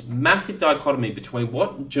have is this massive dichotomy between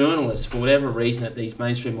what journalists, for whatever reason, at these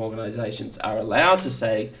mainstream organisations are allowed to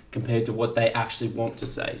say compared to what they actually want to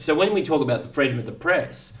say. So when we talk about the freedom of the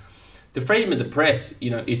press,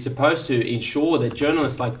 is supposed to ensure that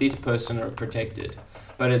journalists like this person are protected.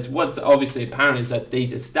 But it's what's obviously apparent is that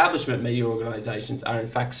these establishment media organisations are in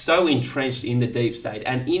fact so entrenched in the deep state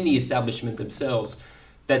and in the establishment themselves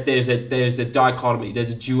that there's a dichotomy,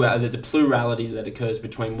 there's a plurality that occurs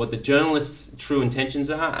between what the journalists' true intentions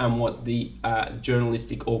are and what the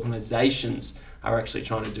journalistic organisations are actually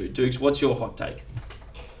trying to do. Dukes, what's your hot take?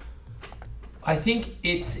 I think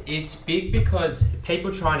it's big because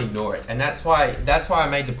people try and ignore it, and that's why I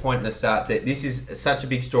made the point at the start that this is such a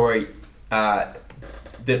big story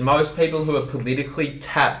that most people who are politically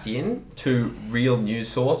tapped in to real news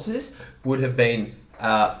sources would have been.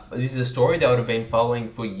 This is a story they would have been following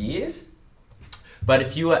for years. But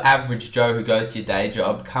if you are average Joe who goes to your day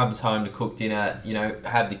job, comes home to cook dinner,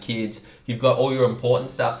 have the kids, you've got all your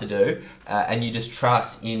important stuff to do, and you just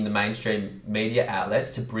trust in the mainstream media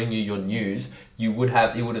outlets to bring you your news, it would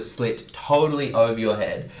have slipped totally over your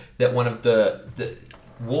head that one of the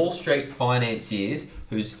Wall Street financiers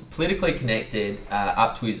who's politically connected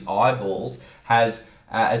up to his eyeballs has,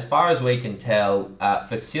 as far as we can tell,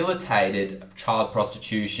 facilitated child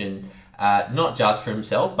prostitution, not just for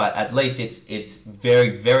himself, but at least it's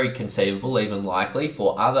very, very conceivable, even likely,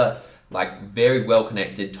 for other very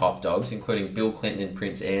well-connected top dogs, including Bill Clinton and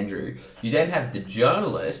Prince Andrew. You then have the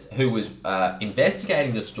journalist who was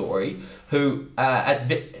investigating the story, who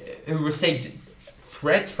received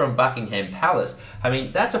threats from Buckingham Palace. I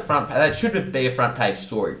mean, that should be a front page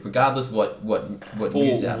story, regardless what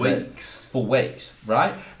news outlet. For weeks,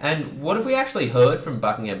 right? And what have we actually heard from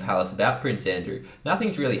Buckingham Palace about Prince Andrew?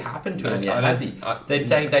 Nothing's really happened to him yet, has he?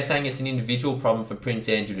 They're saying it's an individual problem for Prince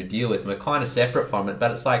Andrew to deal with, and we're kind of separate from it. But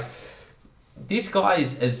it's like this guy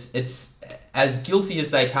is as guilty as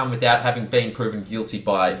they come without having been proven guilty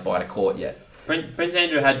by a court yet. Prince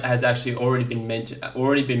Andrew has actually already been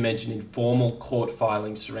mentioned in formal court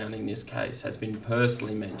filings surrounding this case. Has been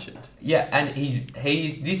personally mentioned. Yeah, and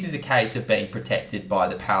this is a case of being protected by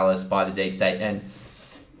the palace, by the deep state, and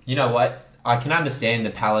you know what? I can understand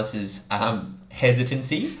the palace's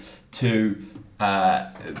hesitancy to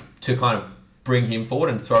kind of bring him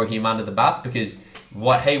forward and throw him under the bus, because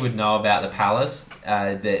what he would know about the palace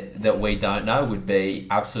that we don't know would be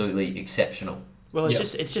absolutely exceptional. Well,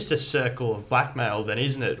 it's just a circle of blackmail then,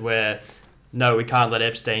 isn't it? Where, no, we can't let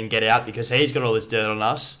Epstein get out because he's got all this dirt on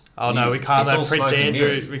us. Oh no, we can't let Prince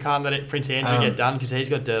Andrew get done because he's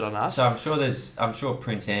got dirt on us. So I'm sure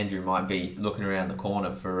Prince Andrew might be looking around the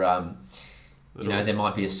corner for there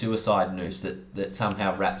might be a suicide noose that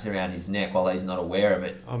somehow wraps around his neck while he's not aware of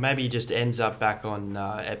it. Or maybe he just ends up back on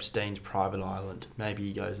Epstein's private island. Maybe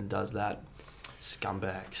he goes and does that.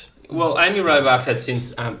 Scumbags. Well, Amy Robach has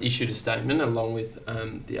since issued a statement along with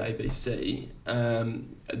the ABC.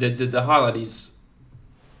 The highlight is,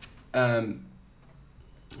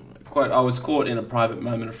 quote, "I was caught in a private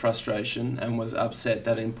moment of frustration and was upset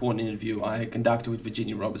that an important interview I had conducted with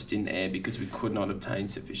Virginia Roberts didn't air because we could not obtain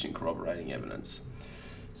sufficient corroborating evidence."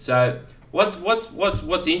 So what's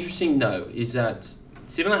interesting though is that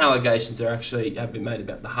similar allegations have been made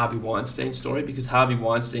about the Harvey Weinstein story, because Harvey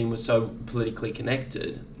Weinstein was so politically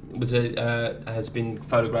connected. Has been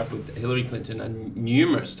photographed with Hillary Clinton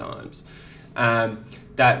numerous times.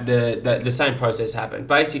 That the same process happened.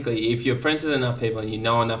 Basically, if you're friends with enough people and you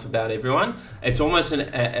know enough about everyone, it's almost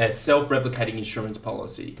a self-replicating insurance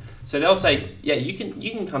policy. So they'll say, yeah, you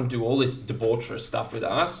can come do all this debaucherous stuff with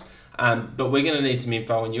us, but we're going to need some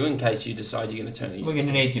info on you in case you decide you're going to turn against us. We're going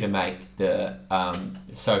to need you to make the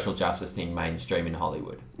social justice thing mainstream in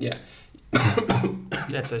Hollywood. Yeah.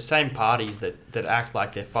 That's the same parties that act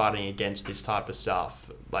like they're fighting against this type of stuff,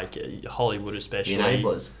 like Hollywood especially. The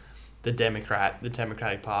enablers. The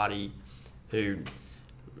Democratic Party, the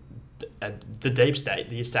deep state,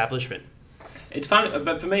 the establishment. It's kind of,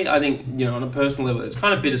 but for me, I think, on a personal level, it's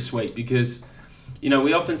kind of bittersweet because,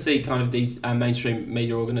 we often see kind of these mainstream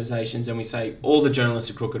media organisations and we say all the journalists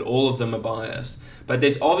are crooked, all of them are biased. But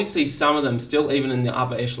there's obviously some of them still, even in the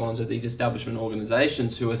upper echelons of these establishment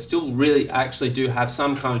organisations, who are still really actually do have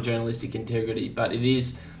some kind of journalistic integrity, but it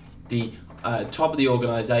is the top of the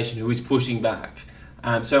organisation who is pushing back.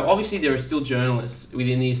 So obviously there are still journalists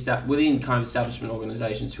within kind of establishment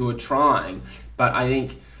organisations who are trying, but I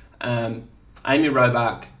think Amy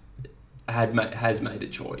Robach has made a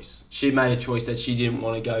choice. She made a choice that she didn't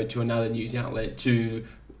want to go to another news outlet to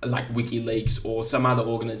like WikiLeaks or some other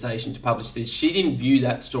organisation to publish this. She didn't view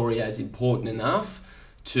that story as important enough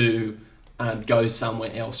to go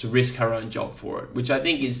somewhere else, to risk her own job for it, which I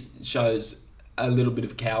think shows a little bit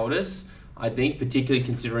of cowardice, I think, particularly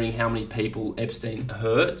considering how many people Epstein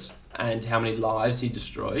hurt and how many lives he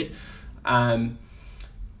destroyed.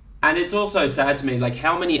 And it's also sad to me, like,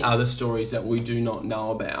 how many other stories that we do not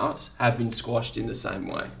know about have been squashed in the same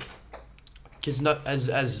way. Because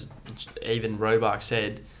as even Roebuck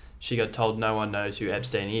said, she got told no one knows who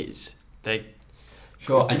Epstein is.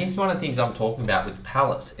 Sure, and this is one of the things I'm talking about with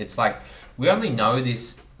Palace. It's like we only know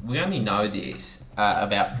this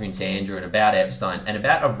about Prince Andrew and about Epstein and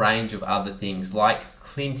about a range of other things like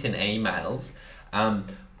Clinton emails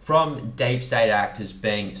from deep state actors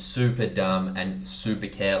being super dumb and super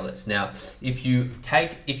careless. Now, if you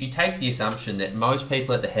take the assumption that most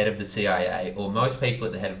people at the head of the CIA or most people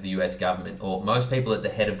at the head of the US government or most people at the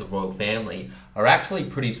head of the royal family are actually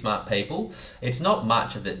pretty smart people, it's not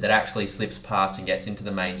much of it that actually slips past and gets into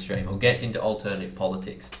the mainstream or gets into alternative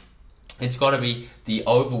politics. It's got to be the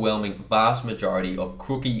overwhelming vast majority of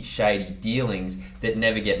crooky, shady dealings that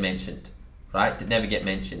never get mentioned, right? That never get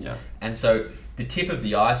mentioned. Yeah. And so if the tip of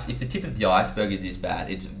the iceberg is this bad,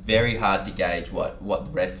 it's very hard to gauge what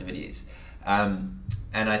the rest of it is. And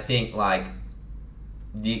I think like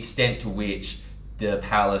the extent to which the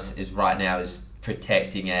palace is right now is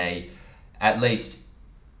protecting a at least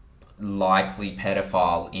likely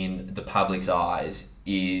pedophile in the public's eyes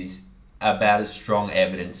is about as strong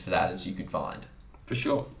evidence for that as you could find. For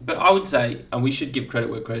sure. But I would say, and we should give credit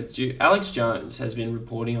where credit's due, Alex Jones has been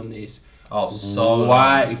reporting on this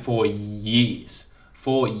for years.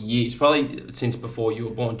 Probably since before you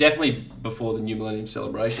were born. Definitely before the New Millennium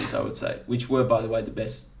celebrations, I would say, which were, by the way, the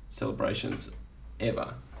best celebrations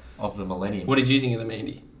ever. Of the millennium. What did you think of them,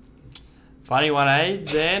 Andy? Funny one, eh,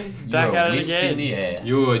 Dan? Back at it again. In the air.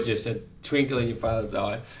 You were just a twinkle in your father's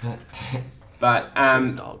eye. But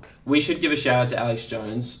we should give a shout out to Alex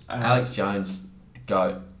Jones. Alex Jones, the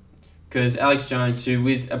GOAT. Because Alex Jones, who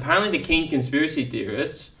is apparently the king conspiracy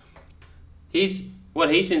theorist,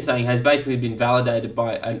 what he's been saying has basically been validated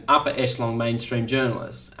by an upper echelon mainstream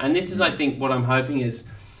journalist. And this is, I think, what I'm hoping is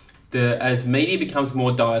as media becomes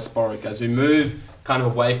more diasporic, as we move kind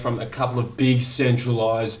of away from a couple of big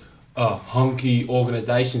centralised hunky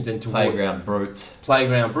organisations and towards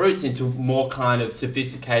playground brutes into more kind of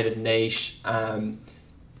sophisticated niche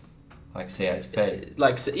like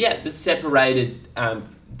CHP, separated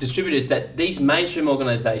distributors, that these mainstream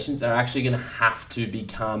organisations are actually going to have to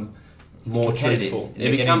become more truthful.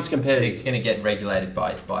 It becomes competitive. It's going to get regulated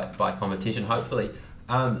by competition, hopefully.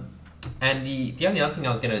 And the only other thing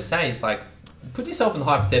I was going to say is, like, put yourself in the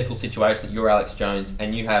hypothetical situation that you're Alex Jones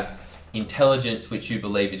and you have intelligence which you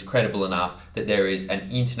believe is credible enough that there is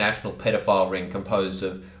an international pedophile ring composed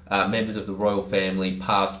of members of the royal family,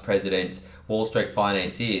 past presidents, Wall Street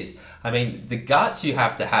financiers. I mean, the guts you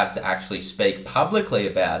have to actually speak publicly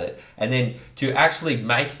about it, and then to actually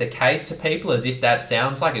make the case to people as if that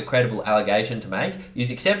sounds like a credible allegation to make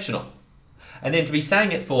is exceptional. And then to be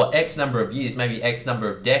saying it for X number of years, maybe X number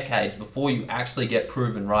of decades before you actually get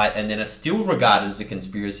proven right and then are still regarded as a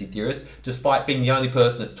conspiracy theorist, despite being the only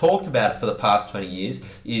person that's talked about it for the past 20 years,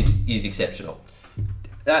 is exceptional.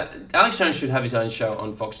 Alex Jones should have his own show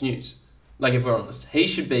on Fox News. Like, if we're honest,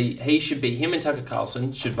 him and Tucker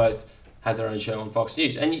Carlson should both have their own show on Fox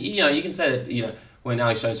News. And, you can say that, when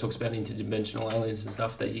Alex Jones talks about interdimensional aliens and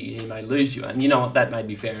stuff, that he may lose you. And you know what, that may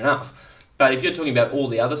be fair enough. But if you're talking about all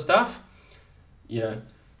the other stuff, he's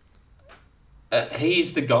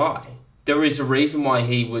the guy. There is a reason why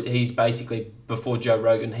he's basically, before Joe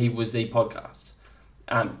Rogan, he was the podcast.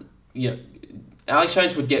 Alex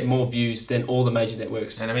Jones would get more views than all the major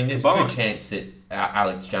networks. And I mean, there's combined. a good chance that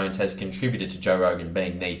Alex Jones has contributed to Joe Rogan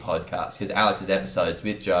being the podcast, because Alex's episodes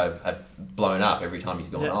with Joe have blown up every time he's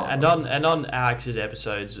gone on. And on Alex's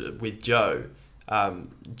episodes with Joe,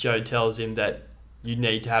 Joe tells him that you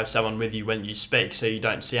need to have someone with you when you speak so you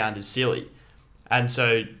don't sound as silly. And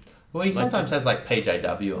so... Well, he sometimes has, like,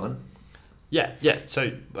 PJW on. Yeah.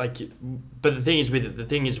 So, like, but the thing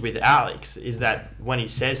is with Alex is that when he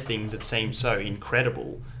says things that seem so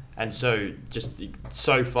incredible and so just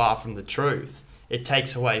so far from the truth, it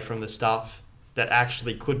takes away from the stuff that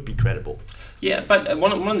actually could be credible. Yeah, but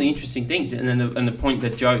one of the interesting things, and the point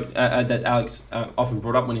that that Alex often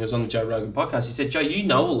brought up when he was on the Joe Rogan podcast, he said, Joe, you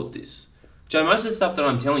know all of this. Joe, most of the stuff that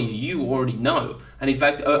I'm telling you, you already know. And in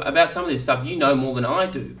fact, about some of this stuff, you know more than I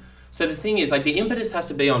do. So the thing is, like, the impetus has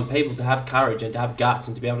to be on people to have courage and to have guts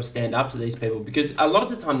and to be able to stand up to these people, because a lot of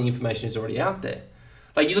the time the information is already out there.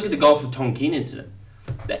 Like, you look at the Gulf of Tonkin incident.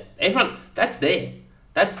 That's there.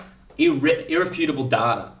 That's irrefutable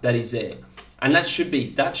data that is there. And that should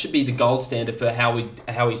be the gold standard for how we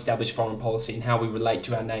establish foreign policy and how we relate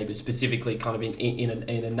to our neighbours, specifically kind of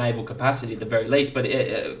in a naval capacity at the very least, but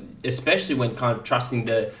especially when kind of trusting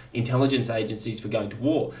the intelligence agencies for going to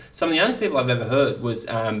war. Some of the only people I've ever heard was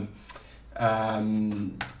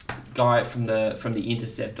guy from the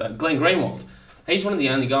Intercept, Glenn Greenwald. He's one of the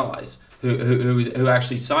only guys who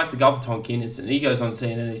actually cites the Gulf of Tonkin incident. He goes on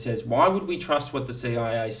CNN and he says, "Why would we trust what the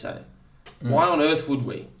CIA say? Why on earth would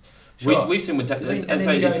we?" Sure. We've seen what people need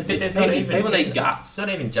guts. It's not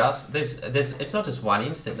even just there's. It's not just one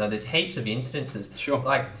incident though. There's heaps of instances. Sure.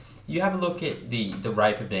 Like you have a look at the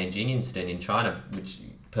rape of Nanjing incident in China, which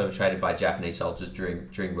perpetrated by Japanese soldiers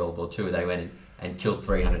during World War II. They went in and killed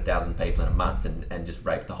 300,000 people in a month and just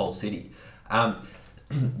raped the whole city.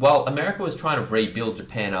 Well, America was trying to rebuild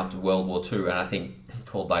Japan after World War II, and I think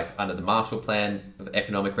called like under the Marshall Plan of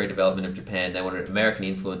economic redevelopment of Japan. They wanted American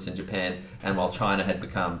influence in Japan, and while China had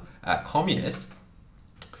become communist,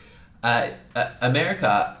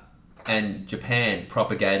 America and Japan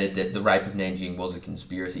propagated that the rape of Nanjing was a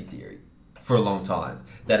conspiracy theory for a long time,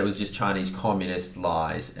 that it was just Chinese communist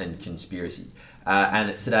lies and conspiracy. And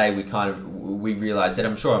it's today we realise that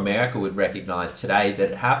I'm sure America would recognise today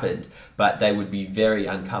that it happened, but they would be very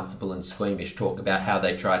uncomfortable and squeamish, talk about how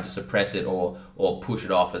they tried to suppress it or push it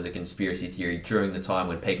off as a conspiracy theory during the time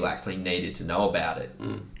when people actually needed to know about it.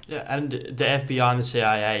 Yeah, and the FBI and the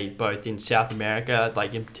CIA, both in South America,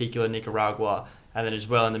 like in particular Nicaragua, and then as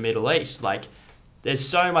well in the Middle East, like there's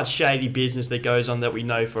so much shady business that goes on that we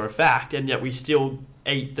know for a fact, and yet we still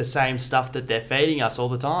eat the same stuff that they're feeding us all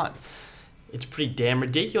the time. It's pretty damn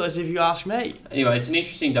ridiculous if you ask me. Anyway, it's an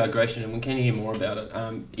interesting digression and we can hear more about it.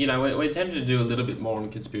 We're tempted to do a little bit more on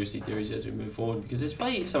conspiracy theories as we move forward because it's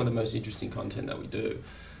probably some of the most interesting content that we do.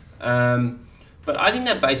 But I think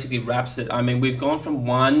that basically wraps it. I mean, we've gone from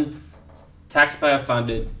one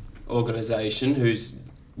taxpayer-funded organisation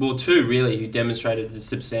two really, who demonstrated a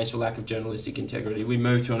substantial lack of journalistic integrity. We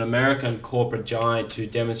moved to an American corporate giant who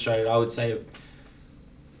demonstrated, I would say,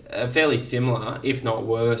 a fairly similar, if not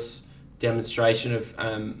worse, demonstration of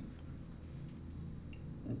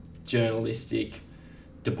journalistic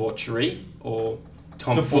debauchery or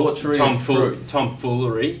tomfoolery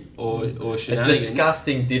or shenanigans. A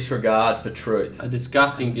disgusting disregard for truth. A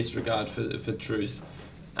disgusting disregard for truth.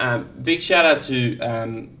 Big shout out to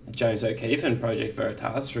James O'Keefe and Project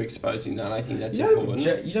Veritas for exposing that. I think that's important.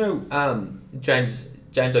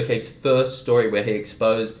 James O'Keefe's first story where he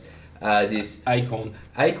exposed this Acorn.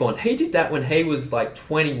 He did that when he was like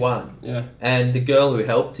 21. Yeah. And the girl who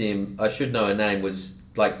helped him, I should know her name, was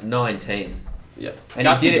like 19. Yeah. And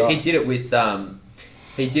he did it with a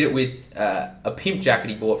pimp jacket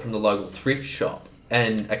he bought from the local thrift shop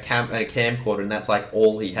and a camcorder, and that's like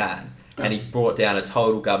all he had. Yeah. And he brought down a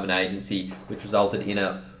total government agency, which resulted in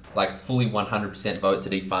a like fully 100% vote to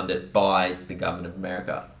defund it by the government of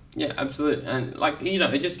America. Yeah, absolutely. And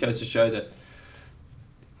it just goes to show that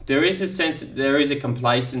there is a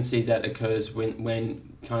complacency that occurs when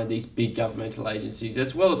kind of these big governmental agencies,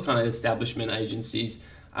 as well as kind of establishment agencies,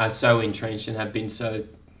 are so entrenched and have been so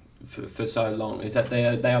for so long, is that they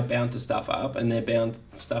are bound to stuff up and they're bound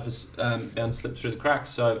to slip through the cracks.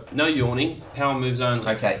 So no yawning, power moves only.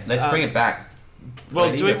 Okay, let's bring it back.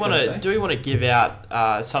 Well, do we want to give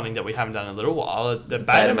out something that we haven't done in a little while? The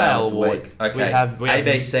Beta Male Award. Okay.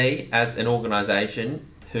 ABC as an organisation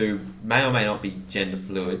who may or may not be gender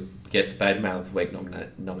fluid gets Beta Male of the Week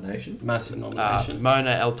nomination. Massive nomination.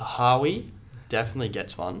 Mona El-Tahawi definitely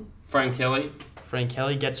gets one. Frank Kelly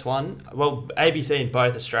gets one. Well, ABC in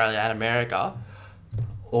both Australia and America.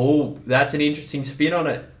 Oh, that's an interesting spin on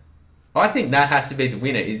it. I think that has to be the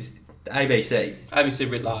winner, is ABC. ABC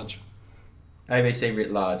writ large. ABC writ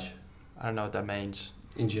large. I don't know what that means.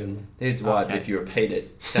 In general. Neither do I, but if you repeat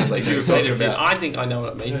it, sounds like you repeat it. I think I know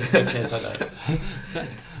what it means. There's a good chance I don't.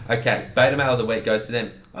 Okay, Beta Male of the Week goes to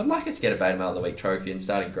them. I'd like us to get a Beta Male of the Week trophy and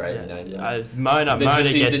start engraving names. Mona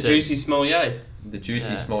gets the Juicy Small Yay. The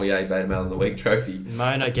Juicy Small Yay Beta Male of the Week trophy.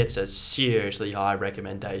 Mona gets a seriously high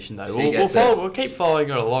recommendation though. We'll keep following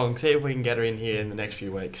her along. See if we can get her in here in the next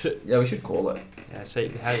few weeks. Yeah, we should call her. Yeah, see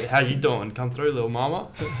how you doing? Come through, little mama.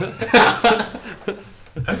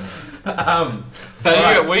 What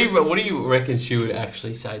do you reckon she would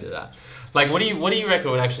actually say to that? Like, what do you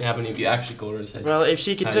reckon would actually happen if you actually called her and said? Well, if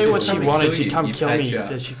she could do what she wanted, she'd come kill me.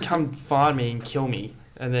 She'd come find me and kill me,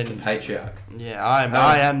 and then the patriarch. Yeah,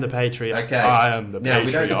 I am the patriarch. Okay, I am the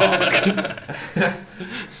patriarch.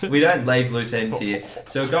 We don't leave loose ends here.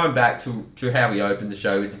 So going back to how we opened the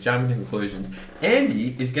show with the jumping conclusions,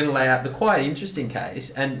 Andy is going to lay out the quite interesting case,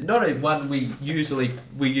 and not one we usually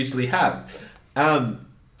have.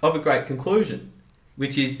 of a great conclusion,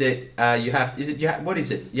 which is that you have. Is it? You what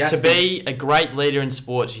is it? You have To be a great leader in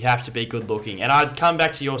sports, you have to be good looking. And I'd come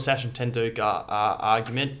back to your Sachin Tendulkar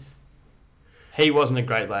argument. He wasn't a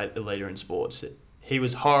great leader in sports. He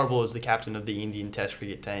was horrible as the captain of the Indian Test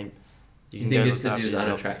cricket team. You think it's because he was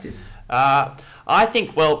unattractive? I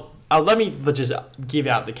think. Well, let me just give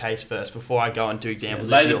out the case first before I go into examples.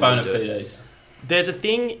 Lay the bona fides. There's a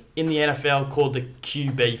thing in the NFL called the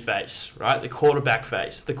QB face, right? The quarterback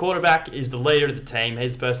face. The quarterback is the leader of the team.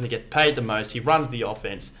 He's the person that gets paid the most. He runs the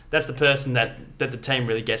offense. That's the person that the team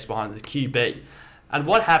really gets behind, the QB. And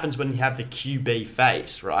what happens when you have the QB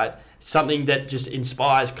face, right? Something that just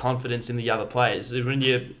inspires confidence in the other players. When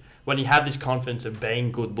you have this confidence of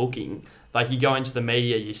being good looking, like you go into the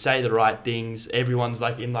media, you say the right things, everyone's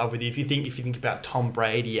like in love with you. If you think about Tom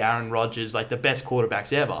Brady, Aaron Rodgers, like the best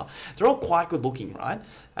quarterbacks ever, they're all quite good looking, right?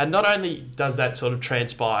 And not only does that sort of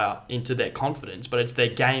transpire into their confidence, but it's their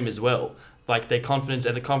game as well, like their confidence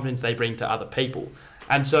and the confidence they bring to other people.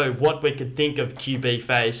 And so what we could think of QB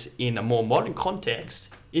face in a more modern context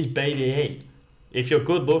is BDE. If you're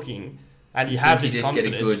good looking and you have this confidence,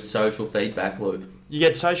 you just get a good social feedback loop. You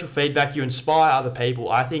get social feedback, you inspire other people.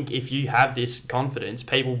 I think if you have this confidence,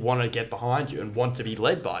 people want to get behind you and want to be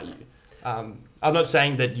led by you. I'm not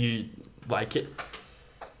saying that you like it.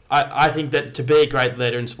 I think that to be a great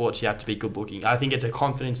leader in sports, you have to be good looking. I think it's a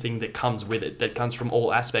confidence thing that comes with it, that comes from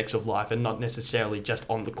all aspects of life and not necessarily just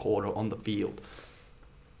on the court or on the field.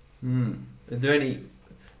 Are there any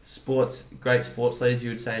great sports leaders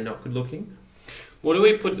you would say are not good looking? What do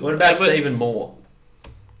we put? What about Stephen Moore?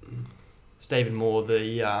 Stephen Moore,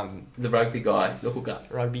 the rugby guy, local guy.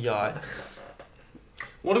 Rugby guy.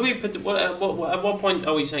 What do we put? At what point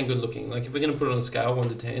are we saying good looking? Like if we're going to put it on a scale 1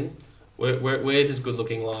 to 10, where does good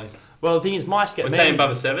looking lie? Well, the thing is, my scale. We're saying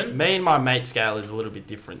above a 7. Me and my mate scale is a little bit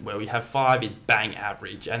different. Where we have 5 is bang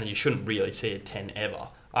average, and then you shouldn't really see a 10 ever.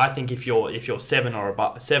 I think if you're 7 or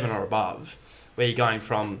above, where you're going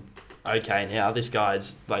from, okay, now this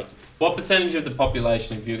guy's like. What percentage of the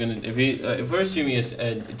population, if we're assuming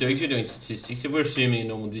you're doing statistics, if we're assuming a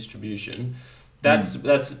normal distribution, that's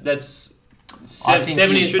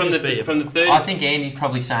 70 from the 30. I think Andy's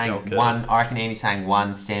probably saying one. I reckon Andy's saying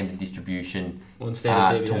one standard distribution, one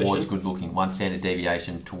standard deviation towards good looking, one standard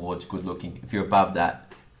deviation towards good looking. If you're above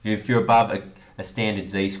that, if you're above a standard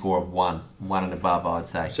Z score of 1 and above, I'd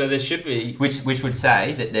say. So there should be, which would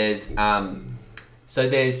say that there's. So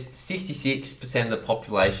there's 66% of the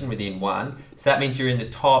population within 1. So that means you're in the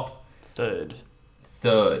top third.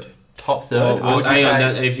 Top third. Well,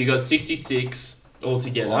 if you've got 66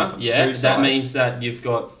 altogether, that means that you've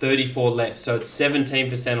got 34 left. So it's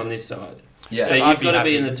 17% on this side. Yeah. So you've got to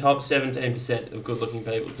be in the top 17% of good-looking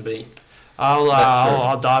people to be.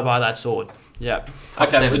 I'll die by that sword. Yeah.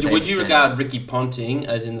 Okay. Would you regard Ricky Ponting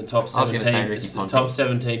as in the top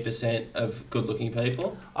 17% of good-looking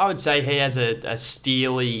people? I would say he has a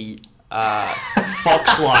steely,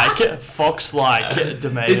 fox-like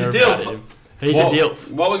demeanor about him. He's a deal.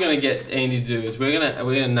 What we're going to get Andy to do is we're going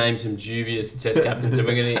to name some dubious Test captains, and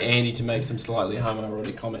we're going to get Andy to make some slightly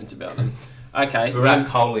homoerotic comments about them. Okay. Virat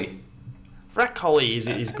Kohli. Virat Kohli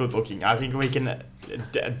is good-looking. I think we can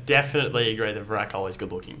definitely agree that Virat Kohli is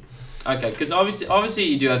good-looking. Okay, because obviously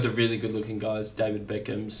you do have the really good-looking guys, David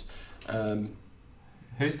Beckham's.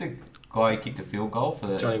 Who's the guy who kicked a field goal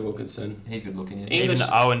for Johnny Wilkinson? He's good-looking. Isn't he? Even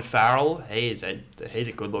Owen Farrell, he's a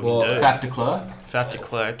good-looking dude. Faf de Klerk. Faf de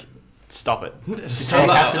Klerk. Stop it. A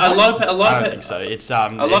lot of I don't think so. It's a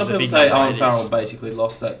lot of people say Owen Farrell basically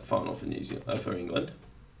lost that final for for England.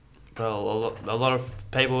 Well, a lot of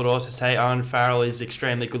people would also say Owen Farrell is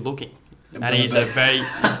extremely good-looking. And he's a very...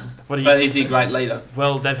 But is he a great leader?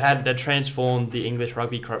 Well, they've transformed the English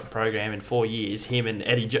rugby program in 4 years. Him and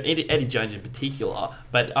Eddie Jones in particular,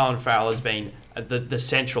 but Owen Farrell has been the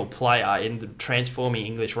central player in transforming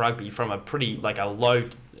English rugby from a pretty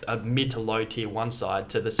a mid to low tier 1 side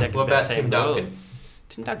to the second best team in the world.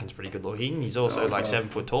 Tim Duncan's pretty good looking. He's also 7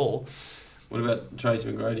 foot tall. What about Tracy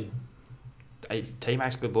McGrady?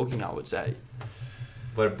 T-Mac's good looking, I would say.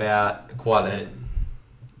 What about Kawhi Leonard?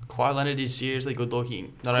 Kawhi Leonard is seriously good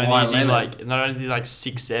looking. Not only is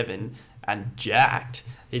he 6'7" and jacked,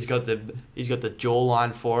 he's got the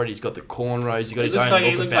jawline for it. He's got the cornrows. He's got his own look about him.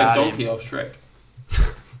 He looks like Donkey off Shrek.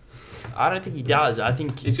 I don't think he does. I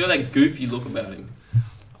think he's got that goofy look about him.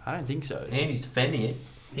 I don't think so. And he's defending it.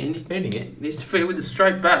 He's defending it. He's defending with a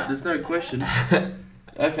straight bat. There's no question.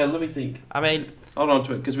 Okay, let me think. I mean, hold on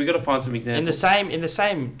to it because we got to find some examples. In the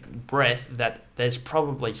same breath that there's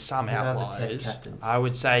probably some outliers. I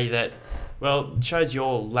would say that, well, it shows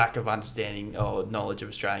your lack of understanding or knowledge of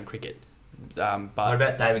Australian cricket. But what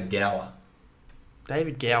about David Gower?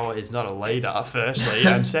 David Gower is not a leader, firstly.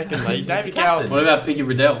 And secondly, David Gower... captain. What about Piggy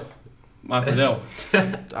Riddell? Mike Riddell.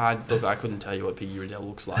 Look, I couldn't tell you what Piggy Riddell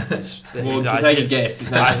looks like. Well, take a guess.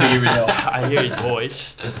 His name's Piggy Riddell. I hear his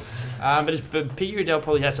voice. But Piggy Riddell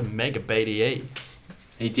probably has some mega BDE.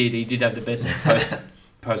 He did have the best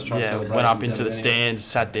post-try celebrations. Went up into the ever. stands,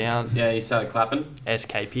 sat down. Yeah, he started clapping.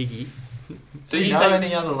 SK Piggy. So you know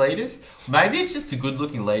any other leaders? Maybe it's just a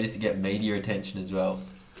good-looking leader to get media attention as well.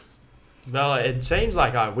 Well, it seems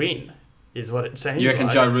like I win, is what it seems You reckon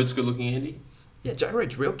like. Joe Root's good looking, Andy? Yeah, Joe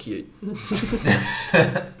Root's real cute.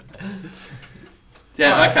 Yeah,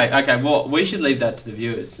 okay. Well, we should leave that to the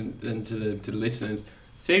viewers and to the listeners.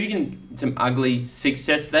 See if you can some ugly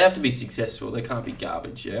success. They have to be successful. They can't be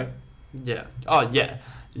garbage. Yeah. Yeah. Oh, yeah.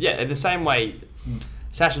 Yeah, in the same way,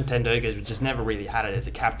 Sachin Tendulkar just never really had it as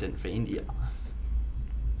a captain for India.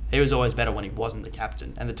 He was always better when he wasn't the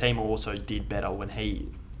captain, and the team also did better when he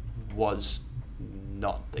was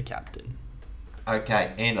not the captain.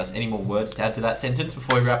 Okay, Anders, any more words to add to that sentence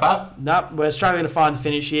before we wrap up? Nope, we're struggling to find the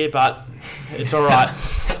finish here, but it's all right.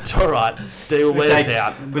 It's all right. Deal, let us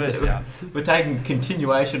out. We're taking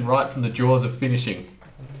continuation right from the jaws of finishing.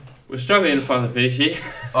 We're struggling to find the finish here.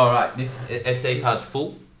 All right, this SD card's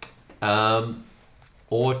full.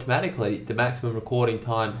 Automatically, the maximum recording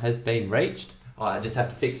time has been reached. I just have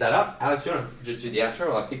to fix that up. Alex, do you want to just do the outro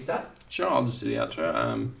while I fix that? Sure, I'll just do the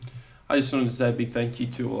outro. I just wanted to say a big thank you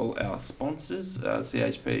to all our sponsors,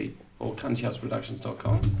 CHP or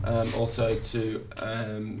countryhouseproductions.com. Also to,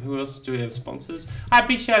 who else do we have sponsors?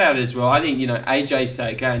 Big shout out as well. I think, AJ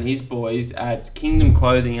Saker and his boys at Kingdom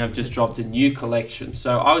Clothing have just dropped a new collection.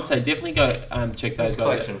 So I would say definitely go check those guys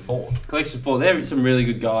Collection out. 4. Collection 4. They're some really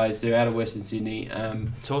good guys. They're out of Western Sydney.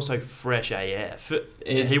 It's also fresh AF.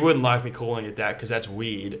 He wouldn't like me calling it that because that's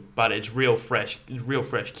weird, but it's real fresh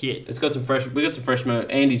kit. It's got some fresh. We got some fresh merch.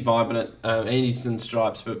 Andy's vibing it. Andy's in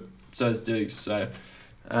stripes, but so is Dukes. So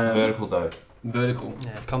Vertical though. vertical.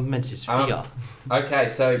 Yeah, compliments his figure. Okay,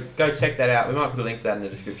 so go check that out. We might put a link to that in the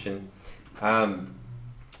description.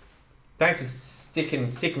 Thanks for sticking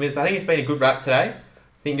with us. I think it's been a good wrap today. I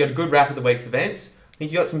think you got a good wrap of the week's events. I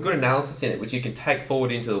think you got some good analysis in it, which you can take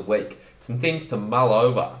forward into the week. Some things to mull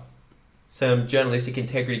over. Some journalistic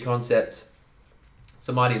integrity concepts.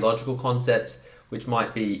 Some ideological concepts, which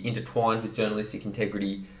might be intertwined with journalistic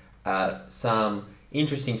integrity. Some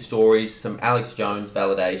interesting stories, some Alex Jones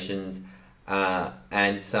validations,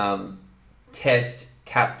 and some test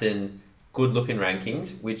captain good-looking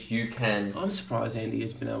rankings, which you can. I'm surprised Andy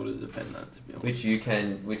has been able to defend that. To be honest. Which you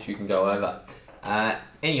can go over.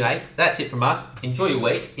 Anyway, that's it from us. Enjoy your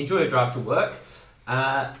week. Enjoy your drive to work,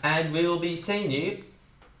 and we will be seeing you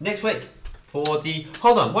next week for the.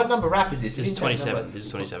 Hold on, what number wrap is this? This is 27. This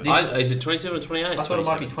is 27. Is it 27 or 28? I thought it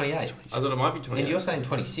might be 28. I thought it might be 28. And you're saying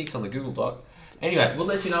 26 on the Google Doc. Anyway, we'll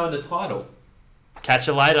let you know in the title. Catch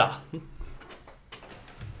you later.